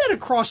can see that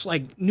across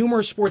like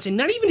numerous sports, and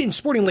not even in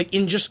sporting, like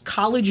in just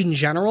college in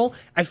general.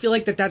 I feel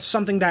like that's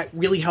something that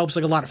really helps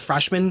like a lot of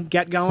freshmen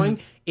get going,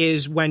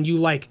 is when you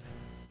like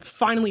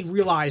finally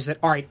realize that,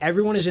 all right,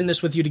 everyone is in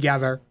this with you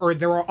together, or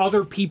there are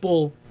other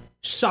people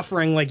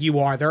suffering like you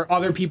are. There are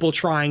other people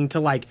trying to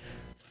like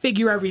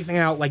figure everything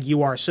out like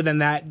you are. So then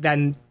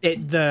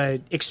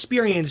the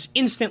experience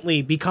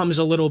instantly becomes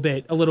a little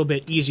bit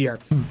easier.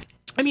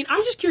 I mean,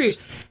 I'm just curious,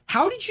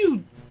 how did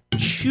you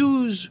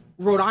choose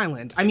Rhode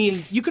Island? I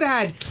mean, you could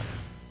have had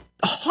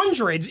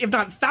hundreds, if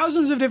not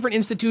thousands of different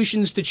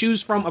institutions to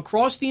choose from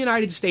across the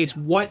United States.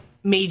 What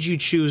made you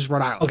choose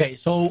Rhode Island? Okay,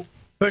 so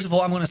first of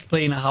all, I'm going to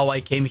explain how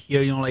I came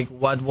here, like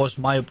what was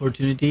my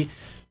opportunity.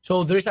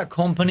 So there's a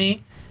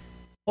company,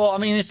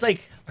 it's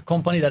like a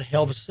company that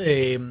helps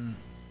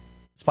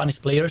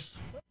Spanish players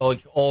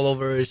like all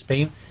over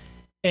Spain.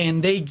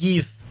 And they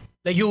give,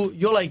 like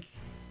you're like,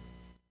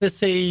 let's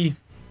say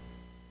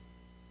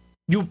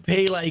you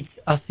pay like,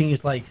 I think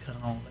it's like, I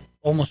don't know, like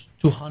almost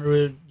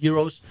 200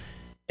 euros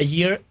a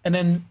year. And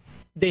then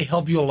they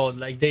help you a lot.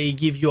 Like they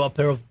give you a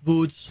pair of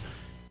boots.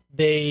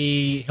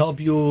 They help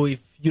you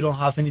if you don't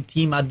have any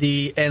team at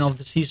the end of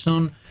the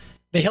season.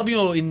 They help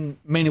you in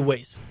many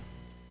ways.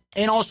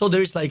 And also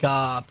there's like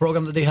a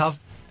program that they have,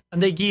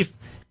 and they give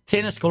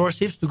 10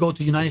 scholarships to go to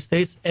the United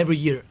States every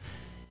year.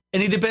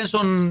 And it depends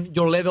on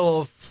your level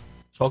of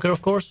soccer,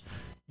 of course,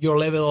 your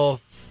level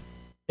of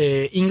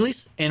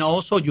English, and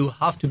also you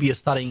have to be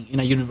studying in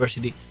a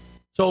university.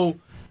 So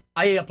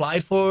I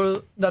applied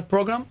for that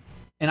program,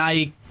 and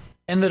I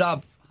ended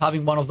up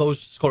having one of those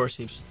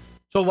scholarships.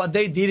 So what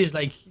they did is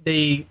like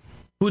they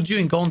put you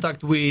in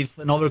contact with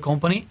another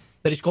company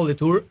that is called the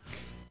Tour,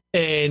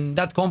 and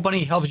that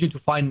company helps you to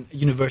find a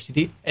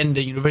university, and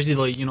the university,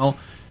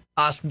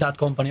 ask that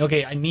company,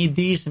 okay, I need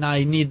this and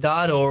I need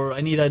that, or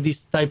I need this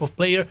type of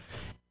player.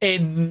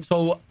 And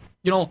so,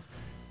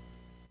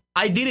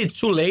 I did it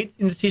too late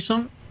in the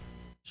season.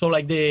 So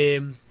like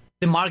the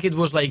market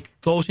was like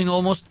closing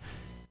almost.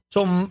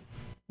 So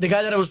the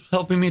guy that was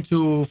helping me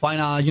to find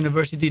a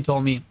university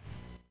told me,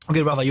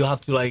 okay, Rafa, you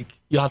have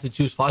to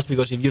choose fast,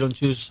 because if you don't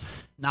choose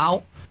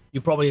now,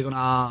 you're probably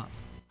gonna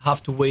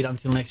have to wait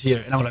until next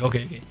year. And I was like,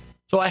 okay.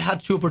 So I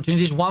had two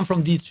opportunities, one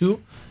from D2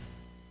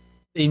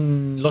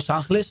 in Los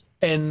Angeles,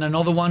 and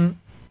another one,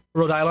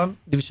 Rhode Island,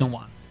 Division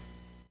 1.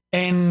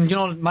 And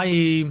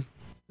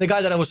the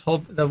guy that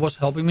was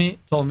helping me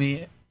told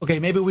me, okay,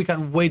 maybe we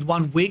can wait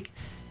 1 week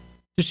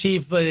to see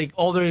if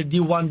other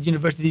D1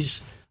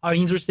 universities are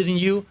interested in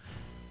you.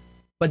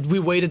 But we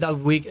waited that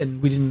week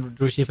and we didn't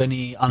receive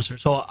any answer.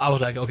 So I was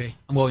like, okay,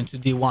 I'm going to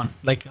D1,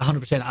 like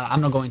 100%.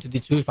 I'm not going to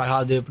D2 if I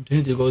had the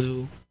opportunity to go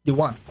to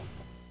D1.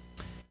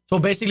 So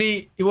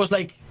basically, it was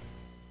like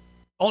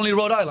only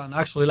Rhode Island,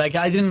 actually. Like,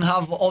 I didn't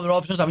have other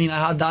options. I mean, I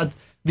had that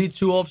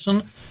D2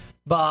 option,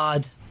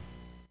 but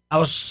I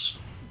was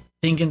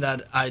thinking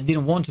that I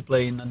didn't want to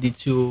play in a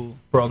D2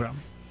 program.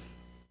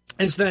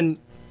 And so then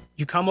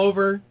you come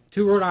over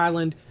to Rhode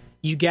Island,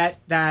 you get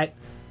that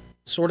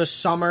sort of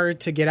summer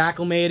to get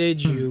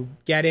acclimated, you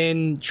get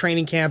in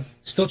training camp,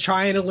 still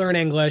trying to learn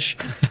English,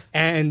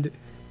 and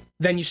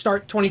then you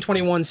start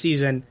 2021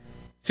 season,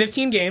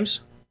 15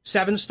 games,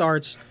 7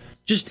 starts.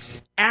 Just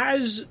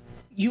as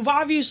you've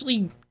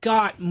obviously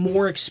got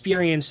more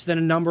experience than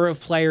a number of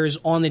players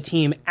on the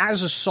team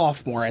as a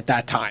sophomore at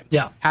that time.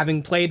 Yeah.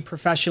 Having played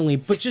professionally.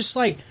 But just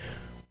like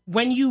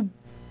when you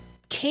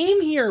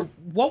came here,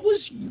 what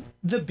was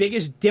the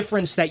biggest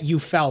difference that you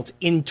felt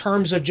in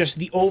terms of just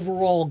the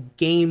overall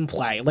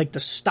gameplay, like the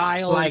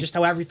style, and just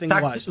how everything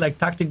was? Like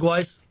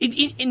tactic-wise?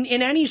 In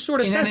any sort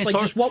of sense, like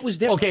just what was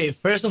different? Okay,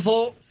 first of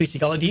all,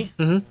 physicality.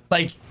 Mm-hmm.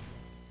 Like,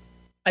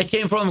 I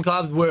came from a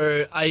club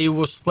where I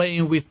was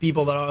playing with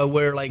people that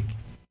were like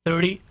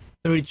 30,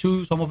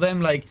 32, some of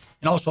them, like,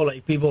 and also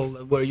like people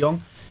that were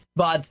young.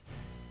 But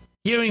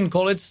here in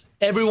college,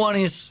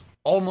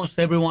 almost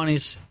everyone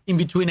is in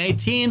between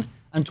 18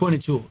 and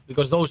 22,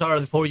 because those are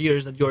the 4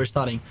 years that you're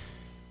studying.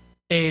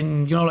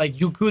 And,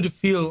 like, you could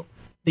feel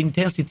the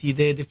intensity,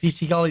 the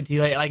physicality,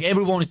 like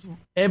everyone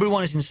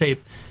is in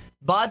shape.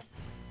 But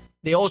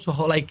they also,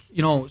 like,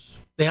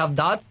 they have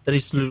that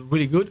is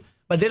really good,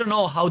 but they don't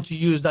know how to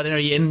use that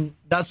energy. And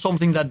that's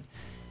something that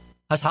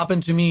has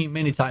happened to me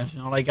many times.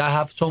 Like, I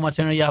have so much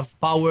energy, I have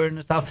power and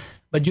stuff,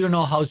 but you don't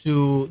know how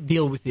to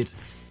deal with it.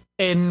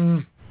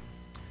 And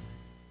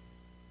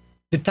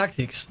the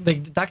tactics,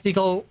 the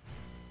tactical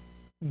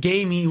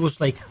game, I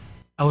was like,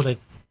 I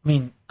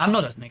mean, I'm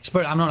not an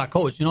expert, I'm not a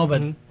coach,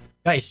 but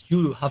guys,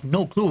 you have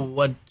no clue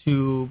what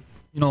to,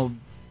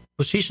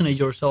 position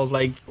yourself.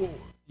 Like,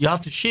 you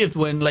have to shift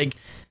when, like,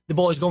 the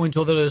ball is going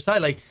to the other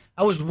side. Like,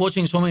 I was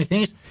watching so many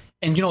things,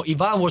 and,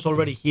 Ivan was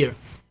already here,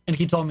 and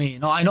he told me,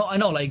 I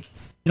know, like,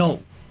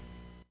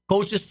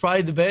 coaches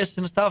try the best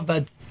and stuff,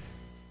 but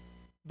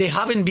they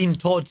haven't been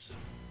taught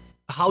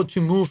how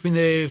to move in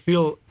the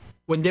field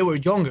when they were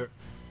younger.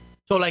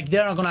 So, like,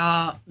 they're not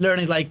gonna learn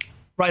it, like,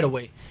 right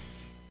away.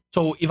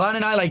 So Ivan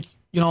and I, like,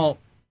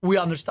 we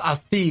understand. I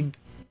think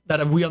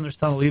that we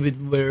understand a little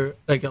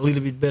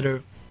bit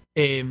better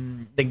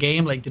the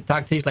game, like the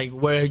tactics, like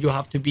where you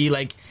have to be,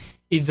 like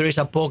if there is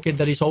a pocket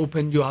that is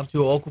open, you have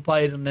to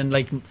occupy it, and then,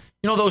 like,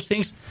 those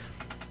things.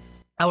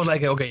 I was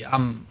like, okay,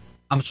 I'm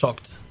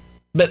shocked.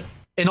 But,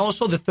 and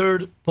also the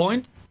third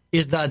point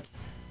is that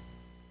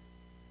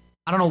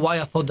I don't know why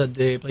I thought that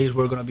the players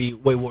were gonna be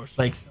way worse.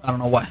 Like, I don't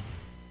know why.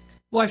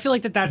 Well, I feel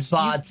like that's.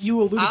 But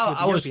you alluded to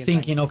it. I was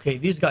thinking, okay,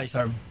 these guys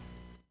are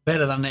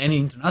better than any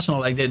international.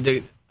 Like,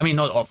 they I mean,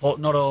 not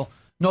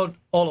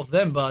all of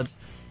them, but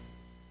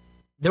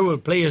there were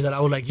players that I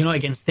was like,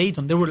 against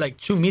Dayton, there were like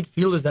two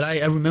midfielders that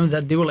I remember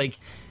that they were like,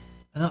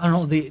 I don't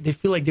know, they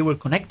feel like they were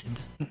connected.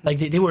 Like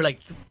they were like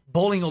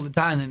bowling all the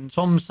time. And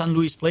some San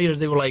Luis players,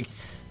 they were like,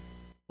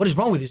 what is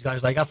wrong with these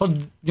guys? Like I thought,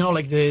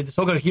 like the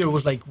soccer here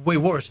was like way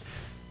worse.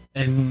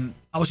 And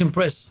I was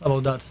impressed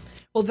about that.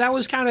 Well, that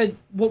was kind of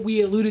what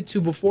we alluded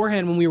to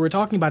beforehand when we were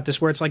talking about this,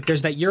 where it's like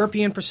there's that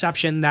European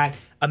perception that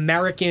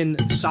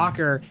American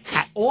soccer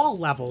at all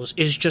levels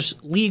is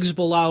just leagues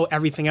below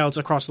everything else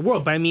across the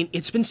world. But I mean,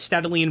 it's been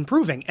steadily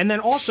improving. And then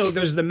also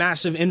there's the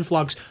massive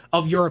influx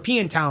of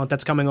European talent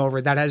that's coming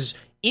over that has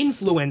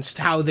influenced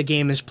how the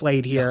game is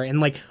played here. And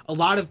like a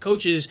lot of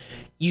coaches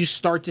you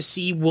start to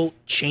see will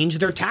change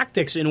their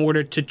tactics in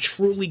order to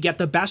truly get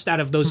the best out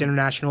of those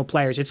international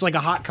players. It's like a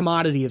hot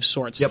commodity of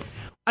sorts. Yep.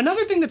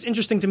 Another thing that's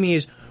interesting to me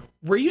is,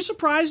 were you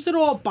surprised at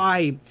all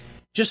by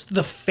just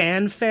the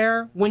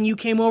fanfare when you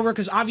came over?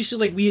 Because obviously,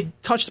 like we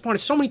had touched upon it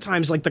so many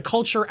times, like the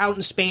culture out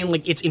in Spain,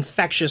 like it's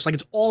infectious, like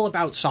it's all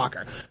about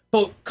soccer.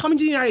 But coming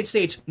to the United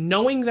States,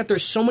 knowing that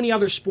there's so many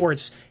other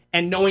sports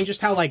and knowing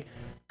just how like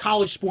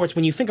college sports,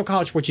 when you think of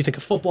college sports, you think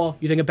of football,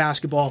 you think of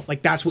basketball,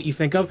 like that's what you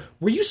think of.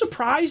 Were you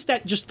surprised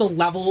at just the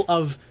level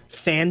of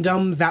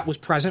fandom that was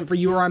present for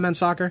URI men's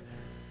soccer?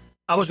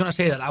 I was going to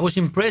say that. I was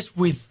impressed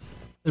with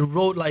the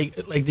Rhode, like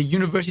the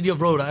University of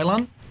Rhode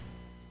Island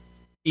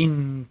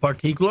in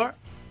particular.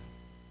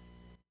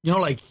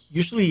 Like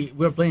usually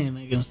we're playing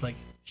against like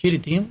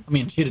shitty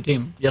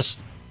team,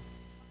 just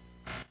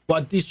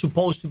what is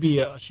supposed to be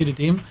a shitty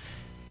team.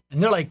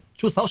 And there are like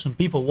 2,000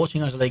 people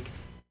watching us. Like,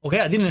 okay,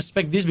 I didn't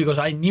expect this because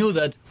I knew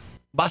that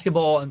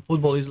basketball and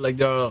football is like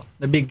the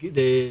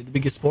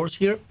biggest sports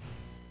here.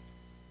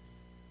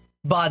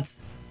 But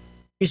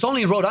it's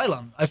only in Rhode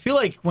Island. I feel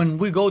like when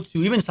we go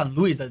to even St.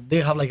 Louis, that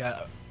they have like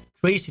a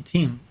crazy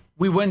team.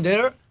 We went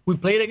there, we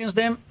played against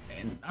them,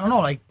 and I don't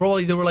know, like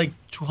probably there were like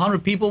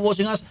 200 people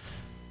watching us.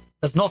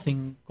 That's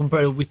nothing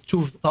compared with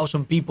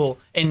 2,000 people,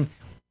 and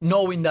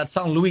knowing that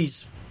St.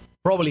 Louis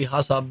probably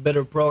has a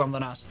better program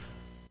than us.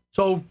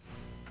 So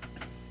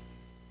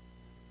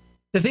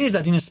the thing is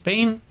that in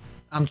Spain,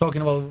 I'm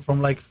talking about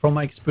from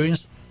my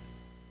experience,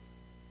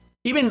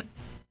 even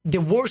the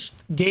worst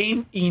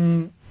game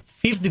in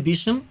 5th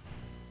division,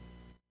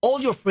 all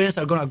your friends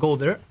are gonna go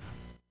there.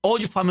 All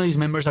your family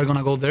members are going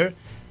to go there.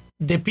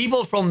 The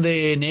people from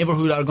the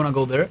neighborhood are going to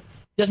go there.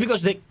 Just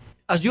because,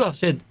 as you have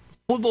said,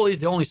 football is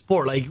the only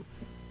sport. Like,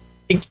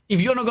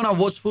 if you're not going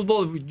to watch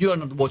football, you are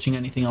not watching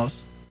anything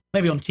else.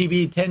 Maybe on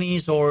TV,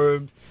 tennis,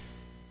 or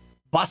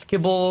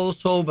basketball,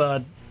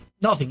 but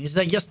nothing. It's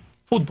like just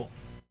football.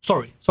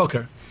 Sorry,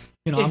 soccer.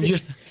 I'm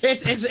just...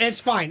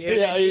 It's fine.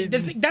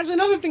 That's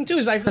another thing, too,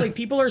 is I feel like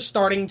people are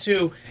starting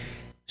to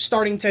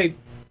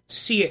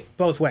see it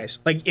both ways.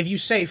 Like, if you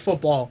say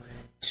football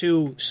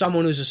to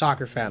someone who's a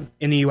soccer fan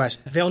in the U.S.,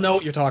 they'll know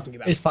what you're talking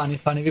about. It's funny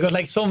because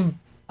like some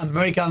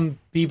American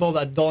people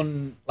that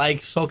don't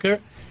like soccer,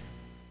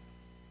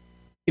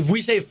 if we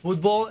say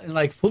football and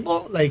like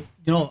football, like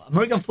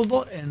American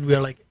football, and we are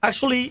like,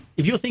 actually,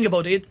 if you think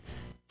about it,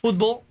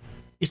 football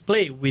is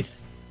played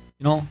with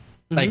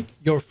like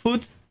your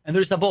foot and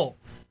there's a ball.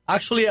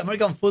 Actually,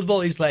 American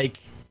football is like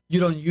you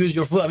don't use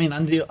your foot. I mean,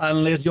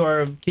 unless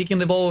you're kicking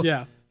the ball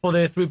for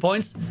the 3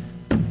 points.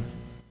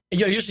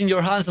 You're using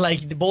your hands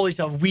like the ball is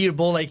a weird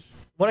ball. Like,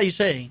 what are you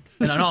saying?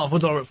 And no,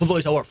 football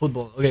is our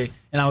football. Okay.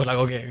 And I was like,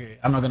 okay,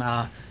 I'm not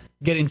gonna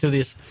get into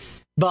this.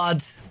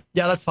 But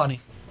yeah, that's funny.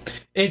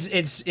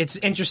 It's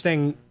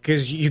interesting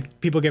because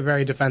people get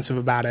very defensive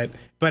about it.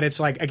 But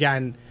it's like,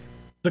 again,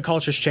 the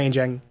culture's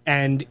changing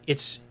and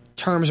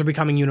terms are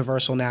becoming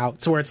universal now.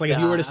 So where it's like, if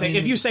you were to say,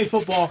 if you say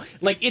football,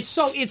 like it's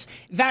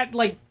that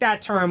like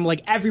that term,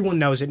 like everyone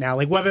knows it now.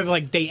 Like whether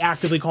like they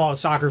actively call it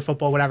soccer,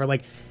 football, whatever,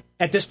 like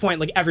at this point,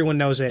 like everyone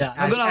knows it. Yeah,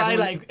 I'm gonna lie,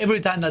 like every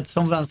time that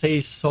someone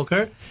says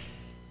soccer,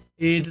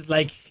 it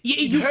like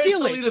you hurts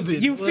feel a little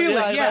bit. You feel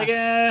it,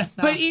 yeah.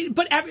 Like,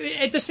 But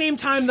at the same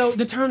time, though,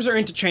 the terms are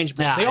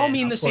interchangeable. They all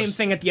mean the same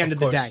thing at the end of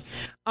the day.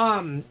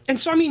 And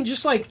so I mean,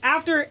 just like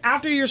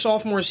after your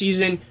sophomore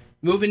season,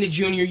 move into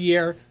junior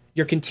year,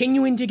 you're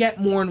continuing to get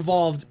more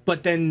involved,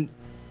 but then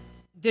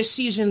this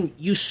season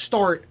you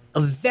start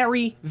a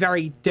very,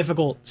 very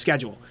difficult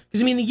schedule.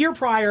 Because, I mean, the year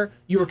prior,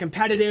 you were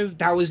competitive.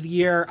 That was the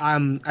year,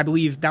 I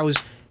believe that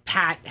was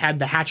Pat had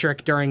the hat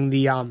trick during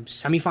the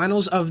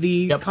semifinals of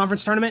the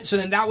conference tournament. So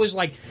then that was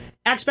like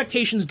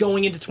expectations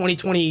going into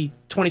 2020,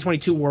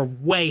 2022 were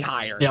way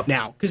higher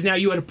now. Because now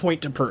you had a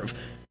point to prove.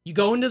 You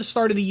go into the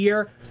start of the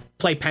year,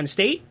 play Penn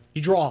State,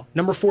 you draw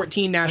number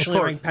 14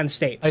 nationally ranked Penn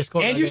State. I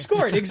scored. And you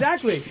scored,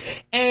 exactly.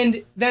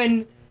 And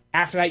then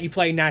after that, you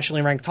play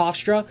nationally ranked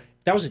Hofstra.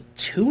 That was a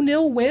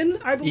 2-0 win,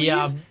 I believe.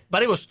 Yeah,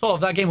 but it was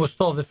tough. That game was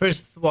tough. The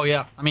first,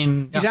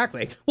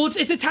 Exactly. Well,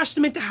 it's a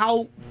testament to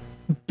how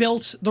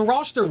built the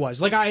roster was.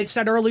 Like I had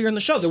said earlier in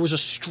the show, there was a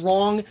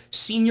strong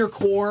senior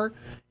core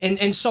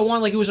and so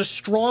on. Like it was a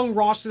strong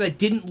roster that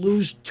didn't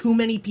lose too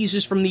many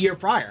pieces from the year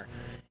prior.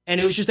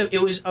 And it was just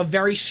it was a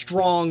very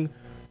strong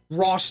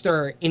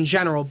roster in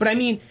general. But I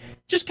mean,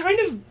 just kind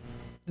of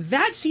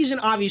that season,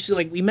 obviously,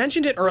 like we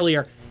mentioned it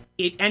earlier,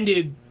 it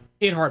ended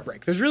in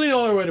heartbreak. There's really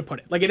no other way to put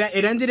it. Like,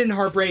 it ended in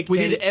heartbreak. We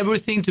did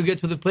everything to get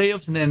to the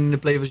playoffs, and then in the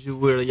playoffs you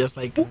were just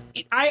like...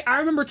 I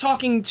remember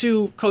talking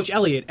to Coach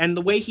Elliott, and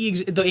the way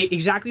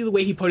exactly the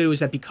way he put it was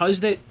that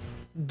because of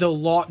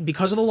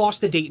the loss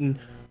to Dayton,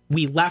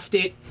 we left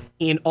it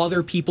in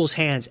other people's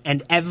hands,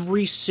 and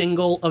every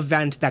single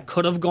event that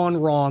could have gone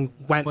wrong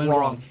went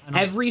wrong.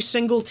 Every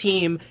single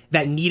team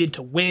that needed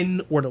to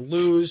win or to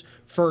lose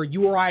for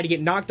URI to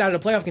get knocked out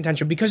of the playoff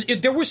contention, because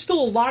there was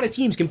still a lot of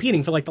teams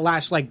competing for like the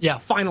last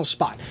final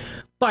spot.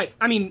 But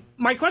I mean,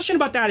 my question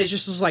about that is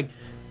just like,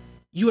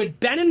 you had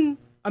been in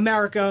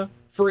America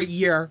for a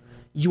year,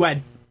 you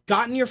had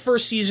gotten your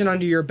first season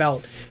under your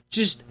belt.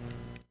 Just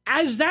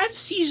as that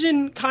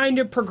season kind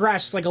of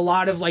progressed, like a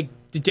lot of like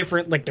the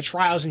different, like the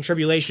trials and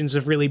tribulations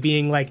of really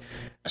being like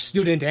a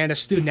student and a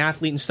student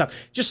athlete and stuff.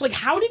 Just like,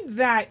 how did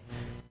that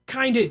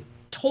kind of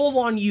toll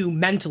on you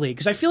mentally?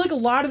 Because I feel like a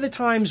lot of the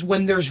times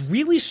when there's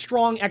really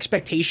strong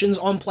expectations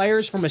on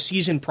players from a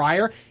season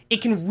prior,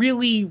 it can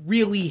really,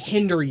 really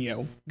hinder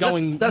you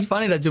going. That's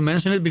funny that you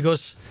mentioned it,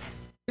 because,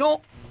 you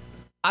know,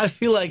 I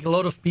feel like a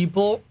lot of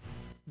people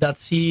that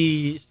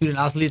see student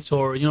athletes,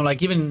 or, you know,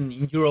 like even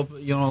in Europe,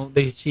 you know,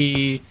 they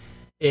see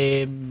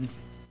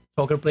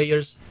soccer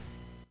players,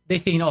 they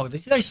think, oh,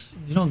 these guys,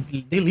 you know,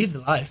 they live the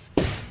life.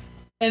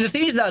 And the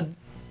thing is that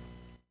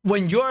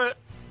when you're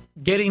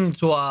getting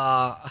to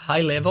a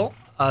high level,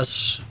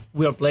 as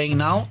we are playing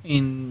now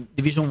in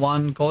Division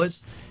 1 college,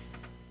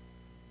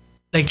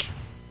 like,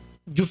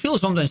 you feel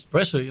sometimes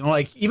pressure, you know,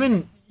 like,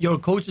 even your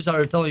coaches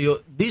are telling you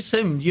this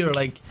same year,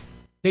 like,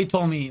 they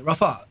told me,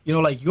 Rafa, you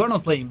know, like, you are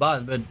not playing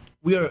bad, but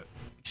we are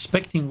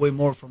expecting way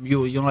more from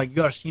you. You know, like,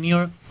 you are a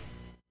senior,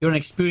 you're an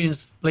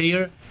experienced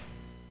player,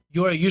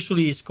 you are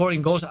usually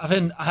scoring goals. I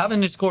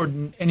haven't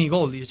scored any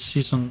goal this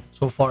season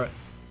so far.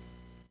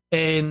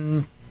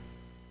 And,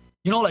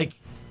 you know, like,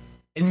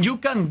 and you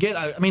can get,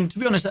 I mean, to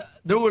be honest,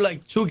 there were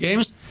like 2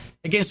 games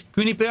against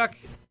Quinnipiac.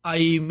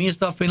 I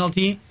missed a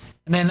penalty.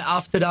 And then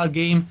after that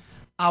game,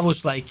 I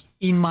was like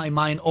in my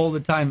mind all the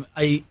time.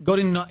 I got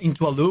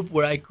into a loop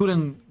where I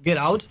couldn't get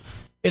out.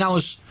 And I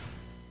was,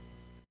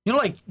 you know,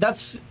 like,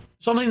 that's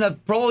something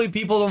that probably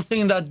people don't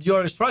think that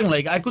you're struggling.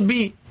 Like, I could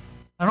be,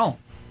 I don't know,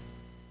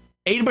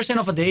 80%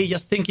 of a day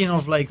just thinking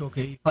of like,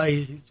 okay, if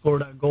I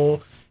scored a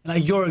goal, and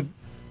like, you're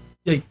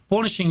like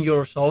punishing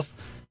yourself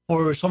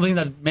for something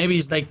that maybe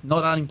is like not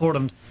that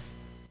important,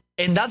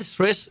 and that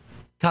stress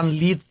can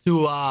lead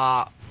to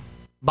a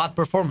bad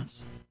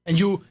performance, and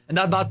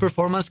that bad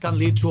performance can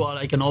lead to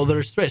like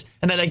another stress,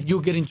 and then like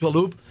you get into a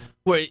loop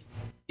where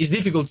it's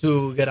difficult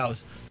to get out.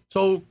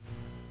 So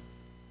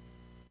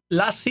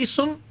last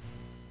season,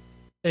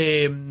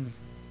 I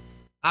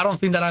don't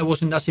think that I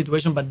was in that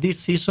situation, but this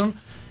season,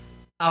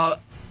 you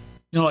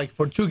know, like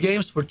for 2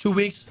 games, for 2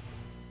 weeks,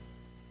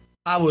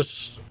 I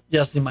was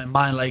just in my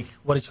mind, like,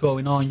 what is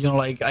going on? You know,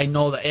 like, I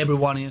know that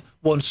everyone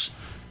wants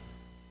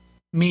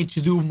me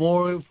to do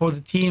more for the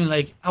team.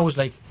 Like, I was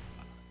like,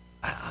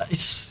 I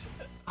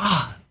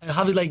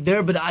have it like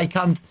there, but I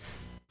can't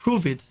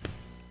prove it.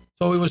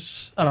 So it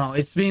was, I don't know,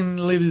 it's been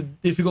a little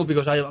bit difficult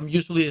because I'm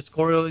usually a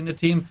scorer in the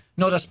team,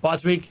 not as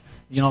Patrick.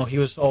 You know, he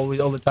was always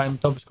all the time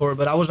top scorer,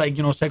 but I was like,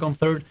 you know, second,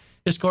 third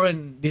scorer,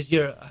 and this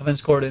year I haven't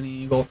scored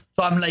any goal.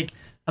 So I'm like,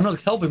 I'm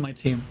not helping my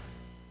team.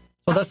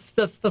 So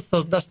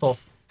that's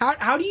tough.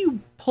 How do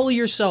you pull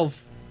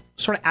yourself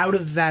sort of out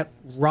of that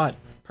rut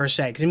per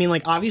se? Because I mean,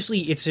 like, obviously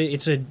it's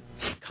a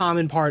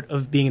common part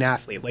of being an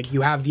athlete. Like,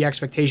 you have the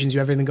expectations, you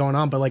have everything going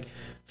on, but like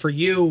for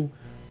you,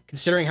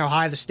 considering how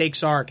high the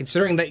stakes are,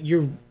 considering that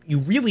you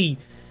really,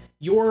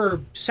 your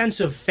sense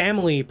of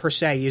family per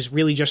se is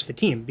really just the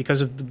team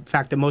because of the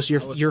fact that most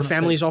of your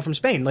family is all from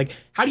Spain. Like,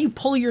 how do you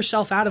pull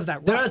yourself out of that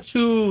rut? There are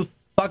 2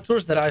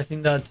 factors that I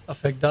think that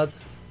affect that,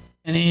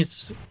 and the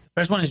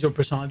first one is your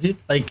personality.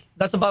 Like,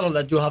 that's a battle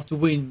that you have to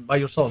win by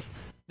yourself.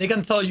 They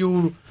can tell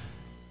you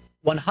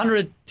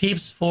 100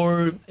 tips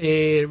for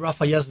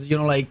Rafa, just, you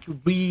know, like,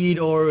 read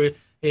or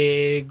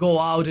go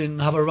out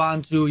and have a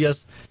run to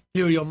just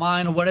clear your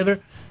mind or whatever.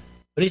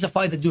 But it's a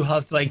fight that you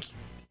have to, like,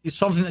 it's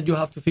something that you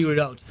have to figure it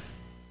out.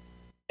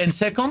 And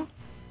second,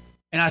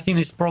 and I think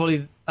it's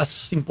probably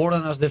as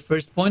important as the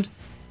first point,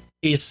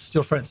 is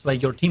your friends,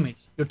 like your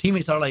teammates. Your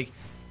teammates are like,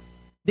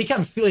 they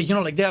can feel it, you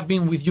know, like they have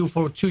been with you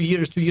for 2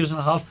 years, 2 years and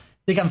a half.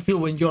 They can feel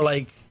when you're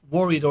like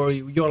worried or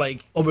you're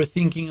like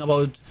overthinking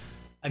about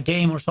a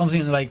game or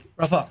something. And like,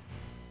 Rafa,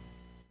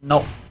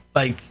 no,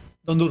 like,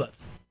 don't do that.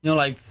 You know,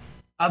 like,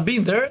 I've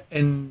been there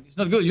and it's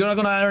not good. You're not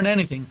going to earn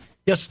anything.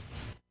 Just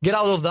get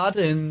out of that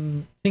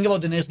and think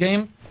about the next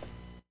game.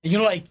 And, you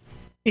know, like,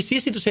 it's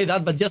easy to say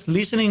that, but just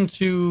listening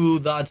to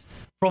that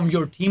from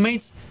your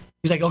teammates,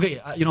 it's like,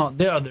 okay, you know,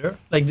 they are there.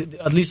 Like,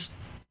 at least,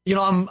 you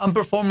know, I'm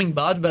performing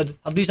bad, but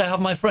at least I have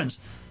my friends.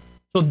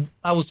 So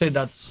I would say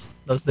that's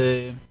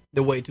the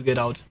way to get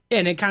out. Yeah,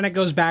 and it kind of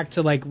goes back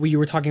to like what you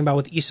were talking about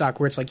with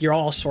Isak, where it's like you're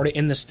all sort of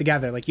in this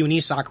together. Like, you and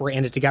Isak were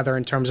in it together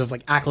in terms of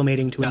like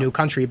acclimating to a new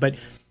country, but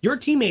your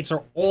teammates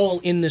are all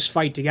in this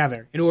fight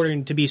together in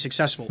order to be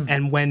successful.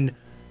 And when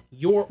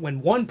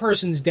one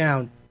person's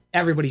down,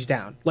 everybody's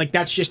down. Like,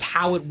 that's just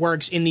how it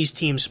works in these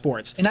team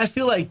sports. And I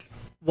feel like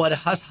what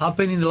has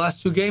happened in the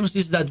last 2 games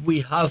is that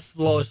we have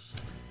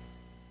lost,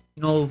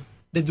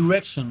 the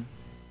direction.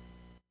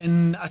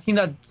 And I think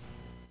that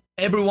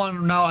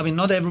everyone now, I mean,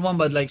 not everyone,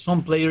 but like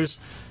some players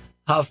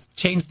have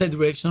changed the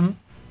direction.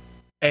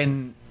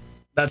 And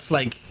that's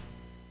like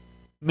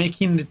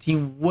making the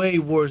team way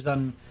worse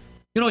than,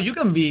 you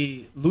can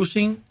be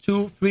losing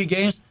 2-3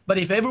 games, but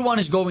if everyone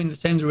is going the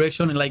same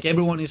direction and like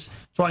everyone is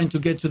trying to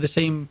get to the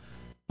same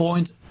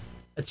point,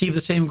 achieve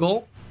the same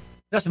goal,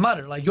 it doesn't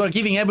matter. Like, you are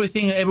giving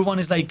everything, everyone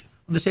is like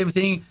the same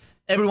thing,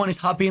 everyone is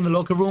happy in the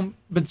locker room,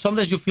 but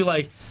sometimes you feel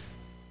like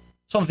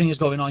something is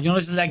going on.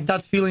 It's like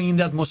that feeling in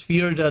the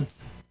atmosphere that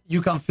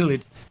you can feel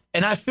it.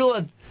 And I feel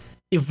that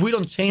if we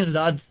don't change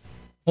that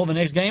for the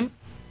next game,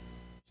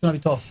 it's going to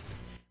be tough.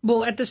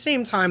 Well, at the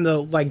same time,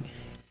 though, like,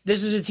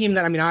 this is a team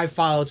that, I mean, I've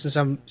followed since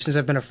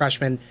I've been a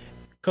freshman.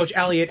 Coach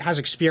Elliott has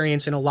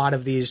experience in a lot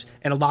of these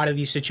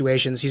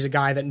situations. He's a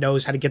guy that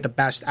knows how to get the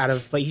best out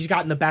of, like, he's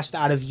gotten the best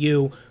out of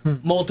you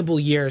multiple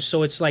years.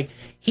 So it's like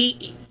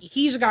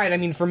he's a guy that, I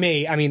mean, for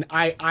me, I mean,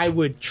 I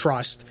would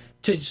trust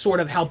to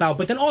sort of help out.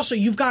 But then also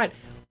you've got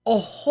a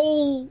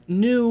whole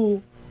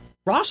new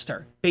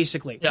roster,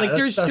 basically. Yeah, like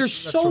there's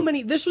so true.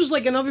 Many. This was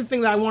like another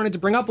thing that I wanted to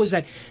bring up was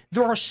that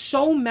there are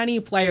so many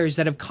players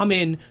that have come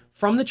in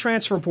from the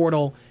transfer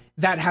portal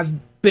that have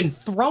been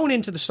thrown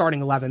into the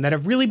starting 11, that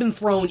have really been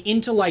thrown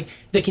into like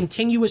the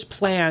continuous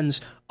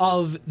plans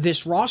of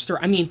this roster.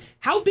 I mean,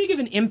 how big of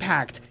an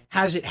impact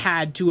has it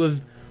had to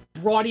have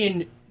brought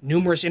in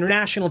numerous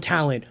international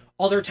talent,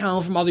 other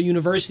talent from other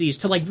universities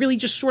to like really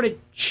just sort of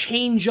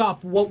change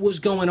up what was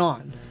going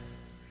on?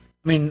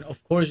 I mean,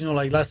 of course,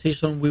 like last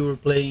season we were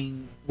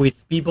playing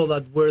with people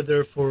that were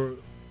there for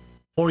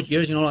 4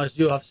 years. As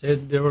you have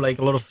said, there were like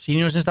a lot of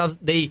seniors and stuff.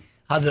 They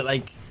had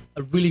like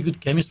a really good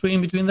chemistry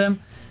in between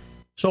them.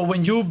 So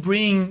when you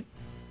bring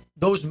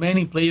those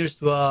many players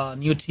to a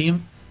new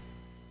team,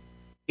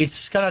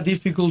 it's kind of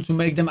difficult to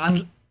make them,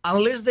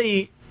 unless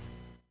they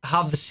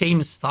have the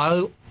same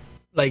style,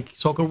 like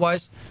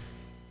soccer-wise,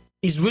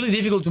 it's really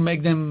difficult to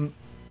make them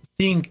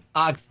think,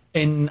 act,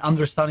 and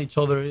understand each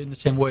other in the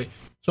same way.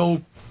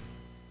 So,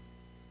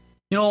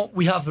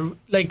 we have,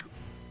 like,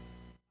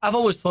 I've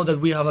always thought that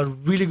we have a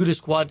really good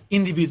squad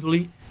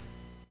individually,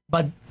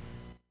 but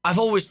I've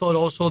always thought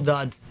also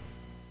that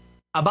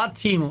a bad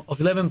team of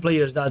 11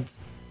 players a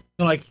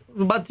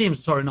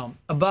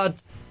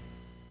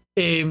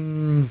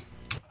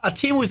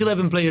team with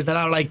 11 players that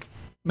are like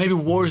maybe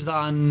worse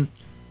than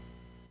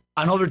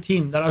another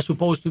team that are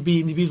supposed to be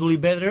individually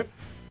better,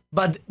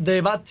 but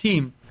the bad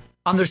team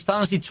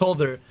understands each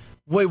other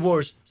way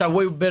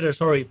better,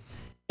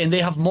 and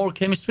they have more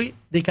chemistry,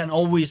 they can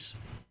always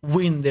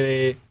win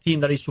the team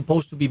that is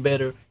supposed to be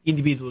better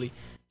individually.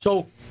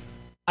 So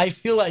I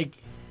feel like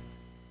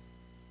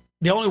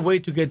the only way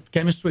to get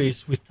chemistry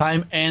is with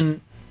time, and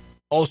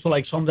also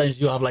like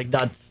sometimes you have like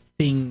that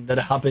thing that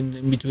happened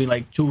in between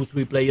like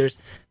 2-3 players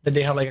that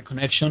they have like a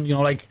connection.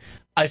 Like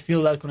I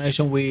feel that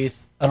connection with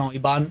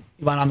Ivan.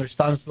 Ivan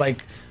understands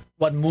like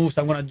what moves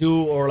I'm gonna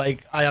do, or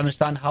like I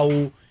understand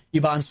how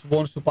Ivan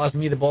wants to pass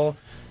me the ball.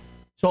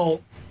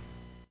 So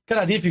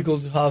kind of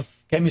difficult to have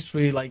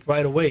chemistry like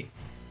right away.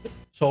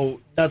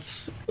 So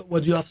that's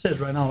what you have said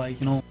right now. Like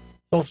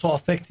also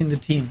affecting the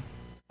team,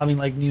 having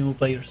like new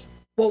players.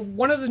 Well,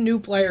 one of the new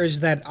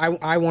players that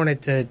I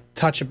wanted to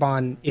touch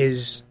upon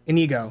is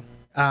Inigo.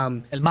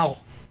 El Mago.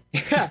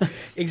 Yeah,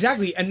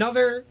 exactly.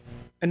 Another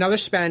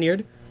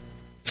Spaniard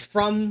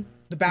from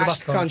the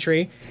Basque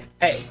country.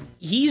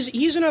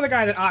 He's another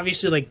guy that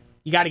obviously, like,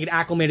 you got to get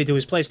acclimated to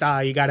his play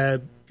style. You got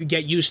to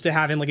get used to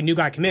having like a new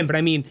guy come in. But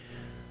I mean,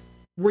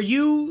 were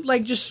you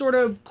like just sort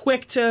of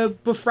quick to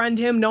befriend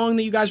him, knowing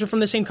that you guys were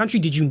from the same country?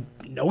 Did you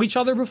know each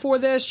other before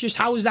this? Just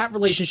how was that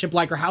relationship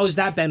like, or how has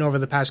that been over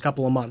the past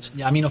couple of months?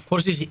 Yeah, I mean, of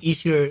course, it's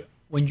easier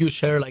when you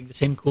share like the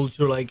same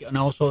culture, like, and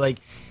also like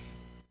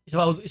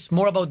it's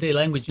more about the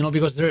language,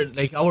 because they're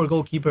like our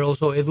goalkeeper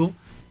also Edu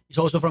is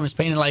also from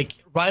Spain, and like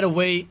right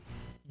away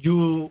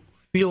you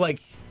feel like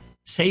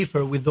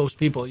safer with those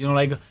people.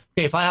 Like,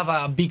 okay, if I have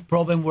a big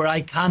problem where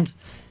I can't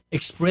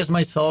express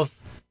myself,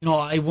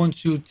 I want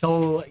to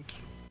tell like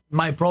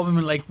my problem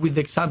and like with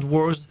the exact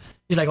words.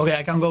 It's like, okay,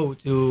 I can go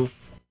to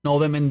know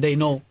them, and they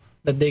know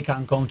that they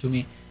can come to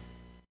me.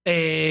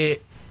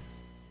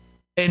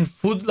 And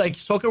food, like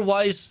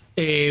soccer-wise,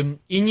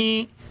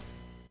 Iñi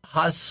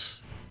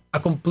has a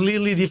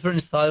completely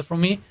different style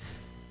from me.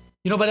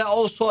 But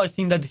I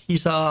think that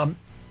he's a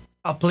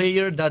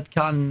player that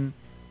can,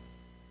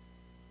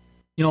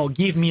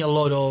 give me a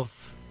lot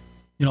of,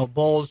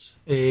 balls,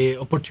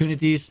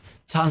 opportunities,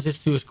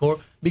 chances to score,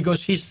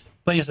 because he's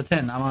playing as a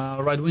 10. I'm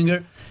a right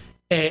winger.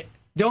 The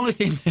only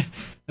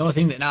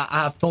thing that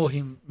I have told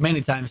him many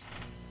times,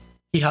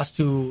 he has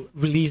to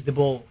release the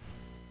ball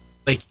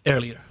like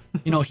earlier.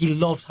 He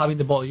loves having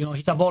the ball.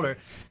 He's a baller,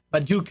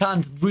 but you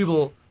can't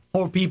dribble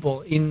 4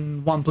 people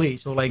in one play.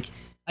 So like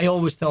I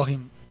always tell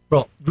him,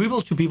 bro,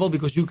 dribble 2 people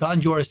because you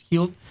are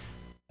skilled,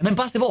 and then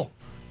pass the ball,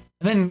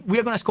 and then we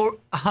are gonna score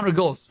 100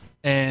 goals.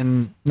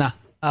 And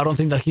I don't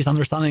think that he's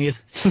understanding it.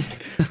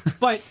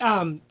 But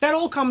that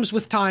all comes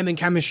with time and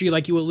chemistry,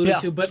 like you alluded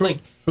to. But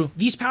true.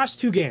 These past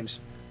 2 games,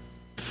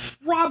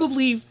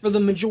 probably for the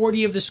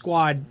majority of the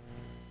squad,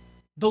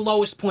 the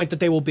lowest point that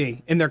they will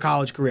be in their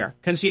college career,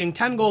 conceding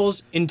 10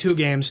 goals in 2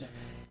 games.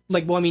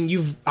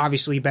 You've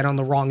obviously been on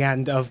the wrong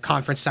end of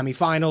conference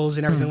semifinals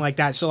and everything like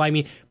that. So,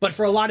 but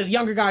for a lot of the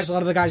younger guys, a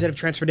lot of the guys that have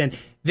transferred in,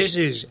 this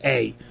is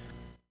a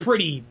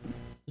pretty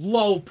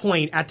low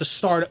point at the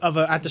start of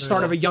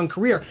a young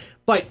career.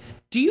 But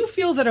do you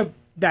feel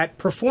that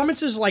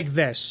performances like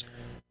this,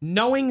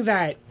 knowing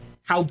that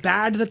how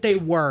bad that they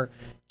were,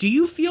 do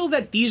you feel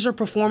that these are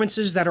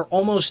performances that are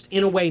almost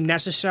in a way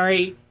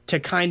necessary to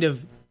kind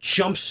of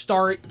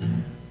jumpstart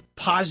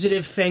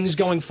positive things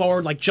going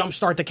forward, like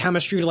jumpstart the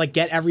chemistry to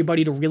get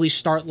everybody to really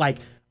start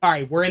all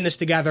right, we're in this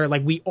together.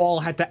 We all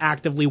had to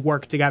actively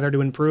work together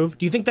to improve.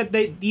 Do you think that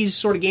these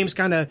sort of games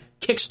kind of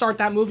kickstart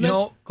that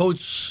movement?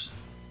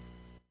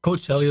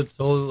 Coach Elliott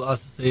told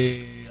us, I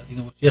think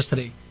it was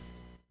yesterday,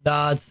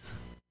 that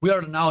we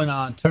are now in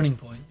a turning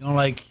point.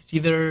 It's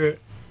either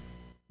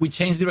we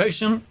change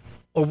direction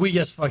or we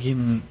just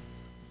fucking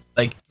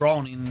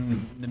drown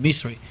in the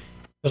misery.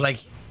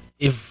 Because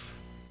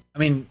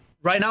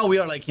right now we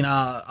are in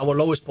our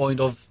lowest point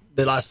of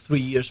the last 3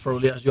 years,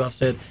 probably, as you have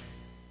said.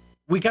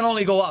 We can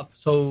only go up.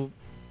 So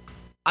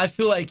I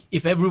feel like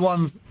if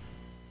everyone,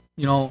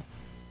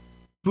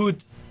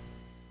 put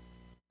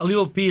a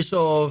little piece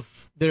of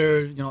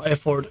their,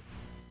 effort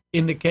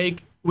in the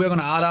cake, we're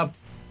gonna add up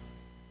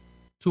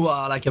to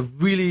a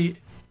really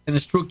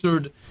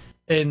structured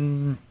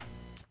and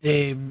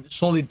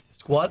solid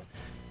squad.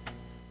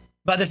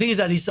 But the thing is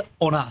that it's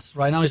on us.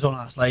 Right now it's on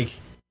us.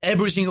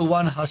 Every single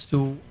one has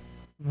to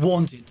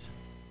want it.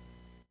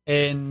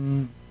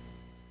 And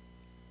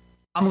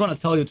I'm going to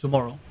tell you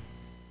tomorrow.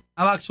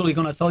 I'm actually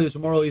going to tell you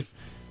tomorrow if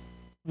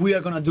we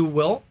are going to do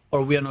well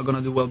or we are not going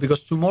to do well.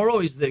 Because tomorrow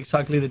is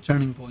exactly the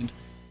turning point.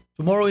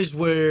 Tomorrow is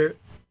where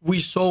we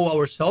show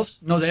ourselves.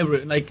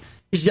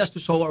 It's just to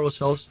show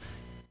ourselves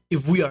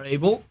if we are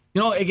able.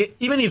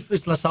 Even if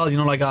it's La Salle,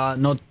 a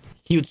not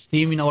huge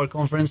team in our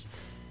conference.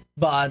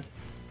 But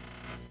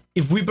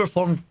if we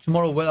perform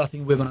tomorrow well, I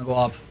think we're going to go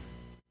up.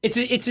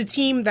 It's a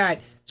team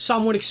that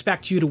some would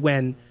expect you to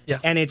win,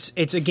 and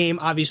it's a game.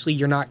 Obviously,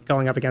 you're not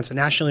going up against a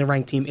nationally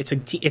ranked team. It's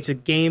a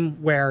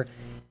game where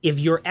if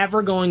you're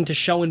ever going to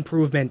show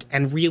improvement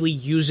and really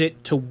use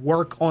it to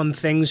work on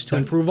things to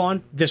improve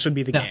on, this would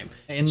be the game.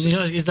 And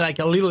it's like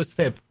a little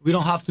step. We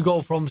don't have to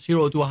go from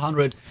 0 to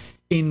 100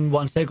 in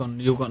 1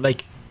 second. You got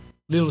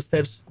little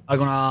steps are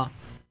gonna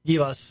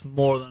give us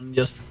more than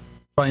just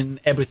trying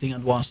everything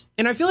at once.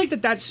 And I feel like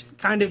that's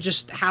kind of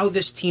just how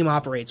this team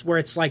operates, where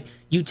it's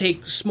you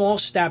take small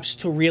steps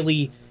to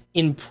really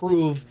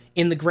improve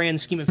in the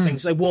grand scheme of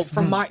things.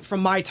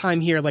 From my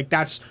time here,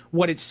 that's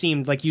what it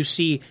seemed like. You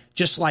see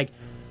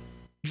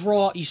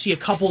you see a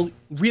couple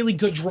really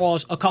good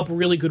draws, a couple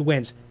really good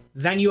wins.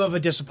 Then you have a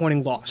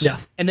disappointing loss. Yeah.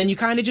 And then you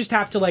kind of just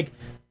have to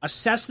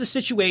assess the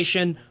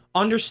situation,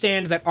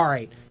 understand that, all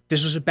right,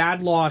 this was a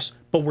bad loss,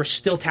 but we're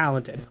still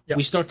talented. Yep.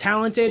 We still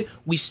talented.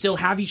 We still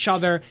have each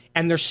other,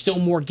 and there's still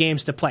more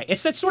games to play.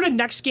 It's that sort of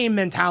next game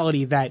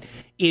mentality that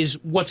is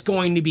what's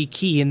going to be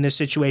key in this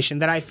situation.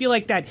 That I feel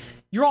like that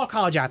you're all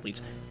college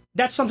athletes.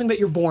 That's something that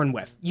you're born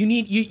with. You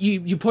need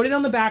you put it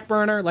on the back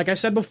burner, like I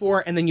said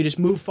before, and then you just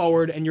move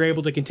forward, and you're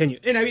able to continue.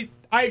 And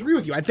I agree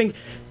with you. I think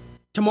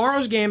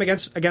tomorrow's game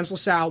against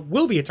LaSalle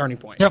will be a turning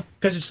point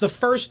because it's the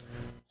first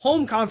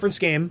home conference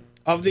game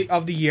of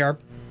the year.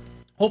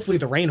 Hopefully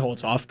the rain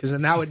holds off, because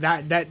then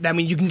that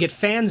means you can get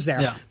fans there.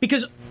 Yeah.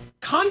 Because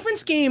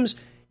conference games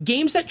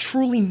that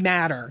truly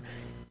matter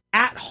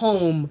at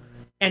home,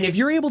 and if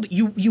you're able to,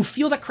 you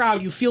feel the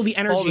crowd, you feel the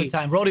energy all the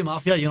time. Rhode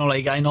Mafia,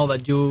 I know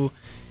that you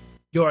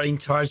are in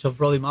charge of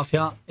Rhode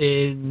Mafia,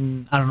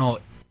 and I don't know,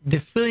 the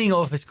feeling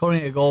of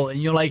scoring a goal,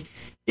 and you're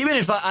even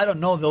if I don't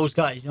know those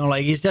guys,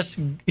 it's just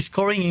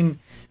scoring and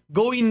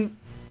going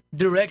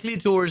directly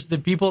towards the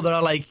people that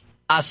are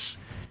as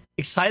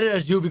excited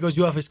as you because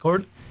you have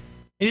scored.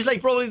 It's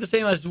probably the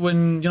same as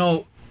when,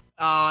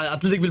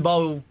 Athletic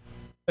Bilbao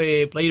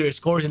player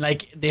scores and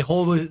the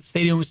whole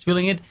stadium is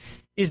feeling it.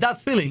 It's that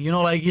feeling,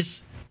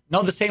 it's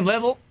not the same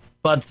level,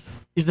 but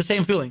it's the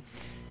same feeling.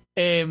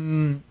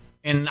 And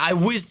I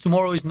wish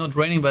tomorrow is not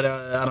raining, but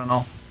I don't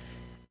know.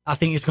 I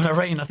think it's gonna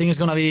rain. I think it's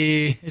gonna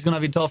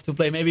be tough to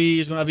play. Maybe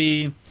it's gonna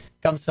be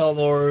canceled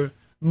or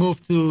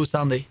moved to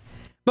Sunday.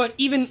 But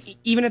even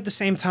at the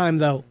same time,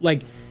 though,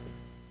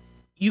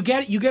 you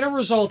get a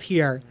result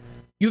here.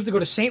 You have to go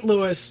to St.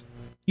 Louis.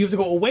 You have to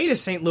go away to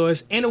St.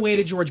 Louis and away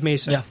to George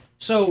Mason. Yeah.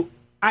 So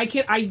I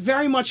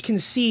very much can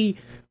see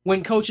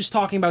when coach is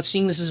talking about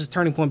seeing this as a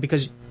turning point,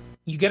 because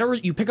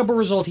you pick up a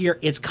result here.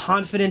 It's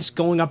confidence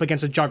going up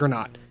against a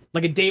juggernaut,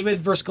 like a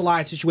David versus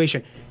Goliath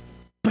situation.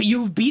 But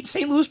you've beat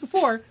St. Louis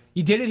before.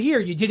 You did it here.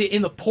 You did it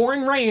in the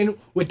pouring rain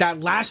with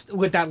that last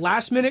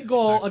minute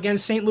goal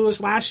against St.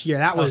 Louis last year.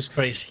 That was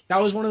crazy. That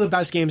was one of the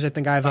best games I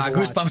think I've ever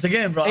watched. Goosebumps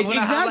again, bro.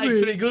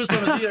 Exactly. 3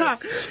 goosebumps here.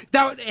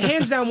 That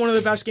hands down one of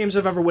the best games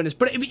I've ever witnessed.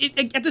 But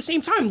at the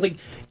same time,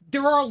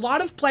 there are a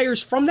lot of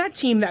players from that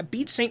team that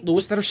beat St.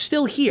 Louis that are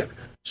still here.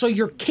 So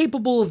you're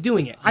capable of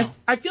doing it.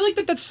 I feel like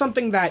that's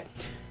something that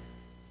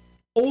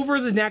over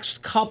the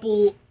next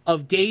couple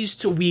of days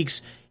to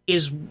weeks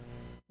is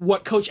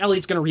what Coach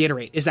Elliott's going to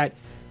reiterate, is that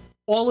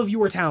all of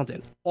you are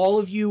talented. All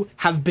of you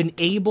have been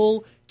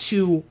able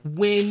to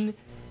win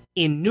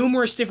in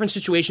numerous different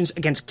situations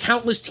against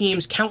countless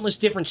teams, countless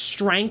different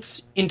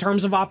strengths in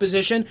terms of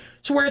opposition,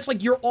 so where it's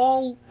like you're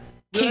all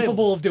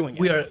capable of doing it.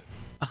 We are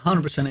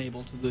 100%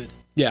 able to do it.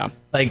 Yeah.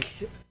 Like,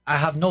 I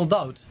have no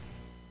doubt.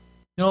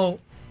 You know,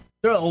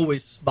 there are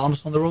always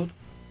bumps on the road.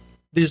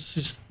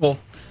 These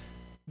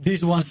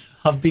ones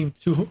have been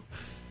too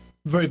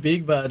very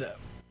big, but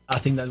I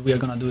think that we are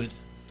going to do it.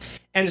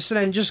 And so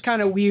then just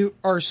kind of, we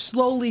are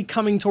slowly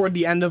coming toward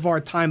the end of our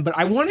time, but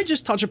I want to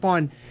just touch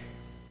upon,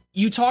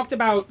 you talked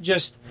about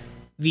just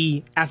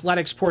the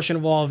athletics portion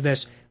of all of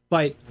this,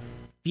 but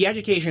the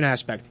education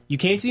aspect. You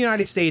came to the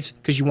United States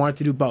because you wanted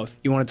to do both.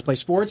 You wanted to play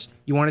sports,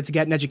 you wanted to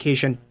get an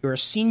education. You're a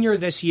senior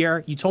this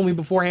year. You told me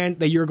beforehand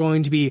that you're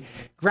going to be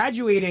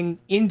graduating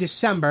in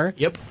December.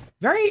 Yep.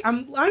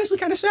 I'm honestly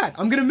kind of sad.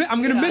 I'm gonna miss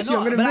you.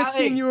 I'm gonna miss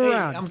seeing you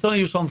around. I'm telling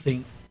you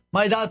something.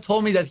 My dad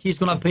told me that he's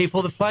gonna pay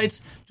for the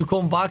flights to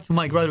come back to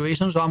my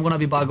graduation, so I'm gonna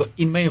be back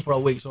in May for a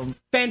week. So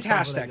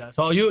fantastic. Like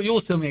so you'll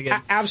see me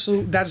again.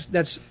 Absolutely,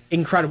 that's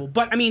incredible.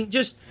 But I mean,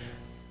 just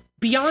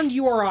beyond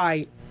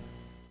URI,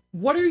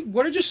 what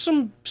are just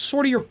some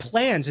sort of your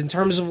plans in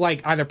terms of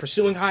like either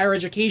pursuing higher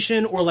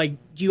education or like,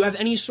 do you have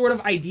any sort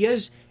of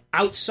ideas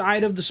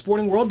outside of the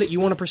sporting world that you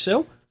want to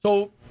pursue?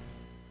 So,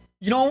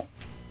 you know,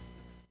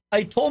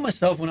 I told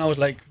myself when I was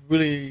like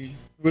really,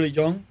 really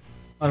young,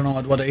 I don't know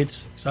at what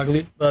age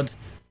exactly, but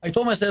I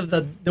told myself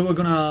that there were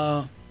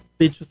gonna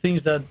be two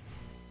things that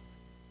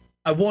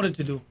I wanted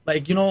to do.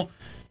 Like, you know,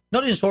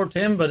 not in short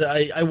term, but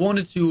I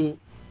wanted to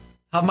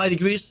have my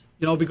degrees,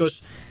 you know,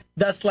 because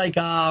that's like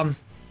a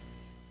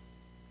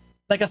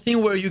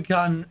thing where you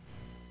can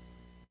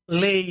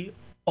lay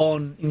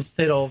on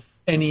instead of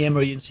any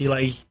emergency.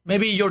 Like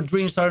maybe your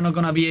dreams are not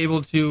gonna be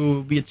able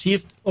to be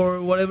achieved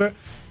or whatever.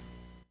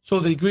 So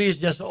the degree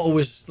is just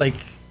always like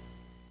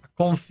a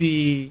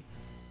comfy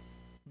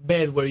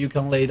bed where you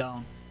can lay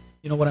down.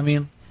 You know what I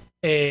mean?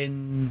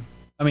 And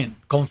I mean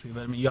comfy,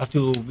 but I mean you have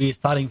to be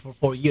studying for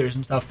 4 years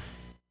and stuff.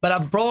 But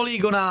I'm probably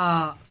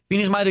gonna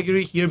finish my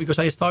degree here because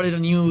I started a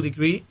new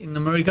degree in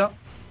America.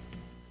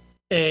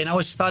 And I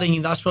was studying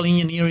industrial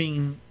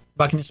engineering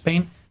back in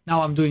Spain.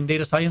 Now I'm doing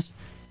data science.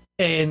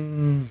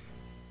 And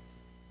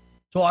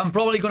so I'm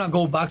probably gonna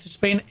go back to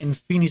Spain and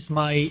finish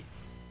my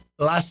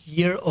last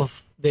year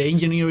of the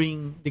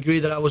engineering degree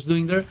that I was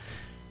doing there.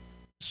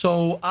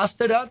 So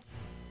after that,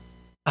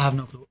 I have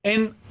no clue.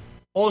 And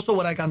also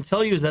what I can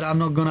tell you is that I'm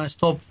not gonna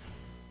stop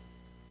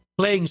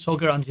playing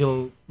soccer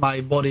until my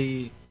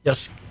body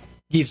just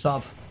gives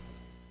up.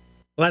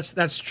 Well,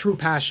 that's true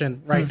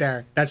passion right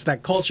there. That's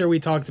that culture we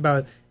talked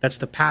about. That's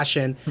the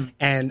passion.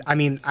 And I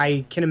mean,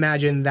 I can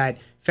imagine that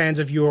fans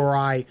of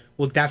URI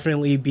will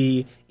definitely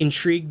be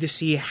intrigued to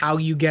see how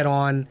you get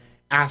on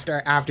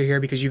after here,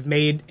 because you've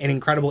made an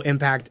incredible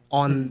impact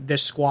on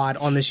this squad,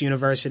 on this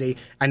university.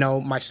 I know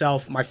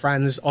myself, my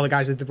friends, all the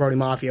guys at the Rhode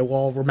Mafia will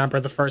all remember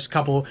the first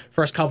couple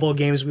of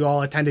games we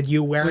all attended.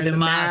 You wearing the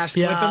mask,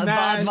 yeah, with the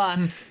mask.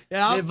 Batman.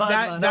 Yeah,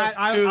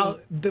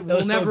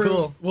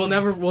 we'll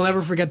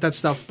never forget that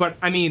stuff. But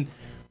I mean,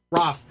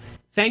 Raf,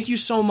 thank you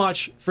so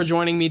much for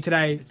joining me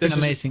today. It's been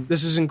amazing.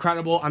 This is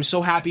incredible. I'm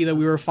so happy that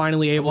we were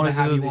finally able to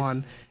have you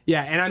on.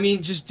 Yeah, and I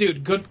mean, just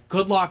dude,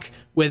 good luck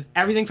with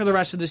everything for the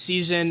rest of the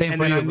season. Same and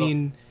for then you, I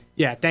mean,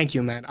 yeah, thank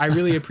you, man. I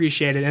really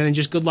appreciate it. And then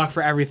just good luck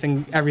for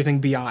everything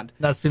beyond.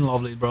 That's been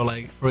lovely, bro.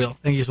 Like, for real.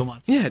 Thank you so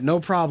much. Yeah, no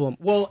problem.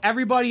 Well,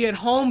 everybody at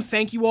home,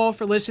 thank you all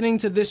for listening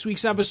to this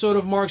week's episode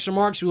of Marks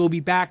Remarks. We will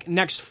be back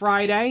next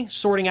Friday,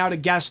 sorting out a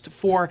guest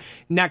for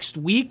next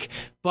week.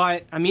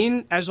 But, I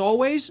mean, as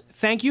always,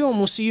 thank you, and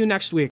we'll see you next week.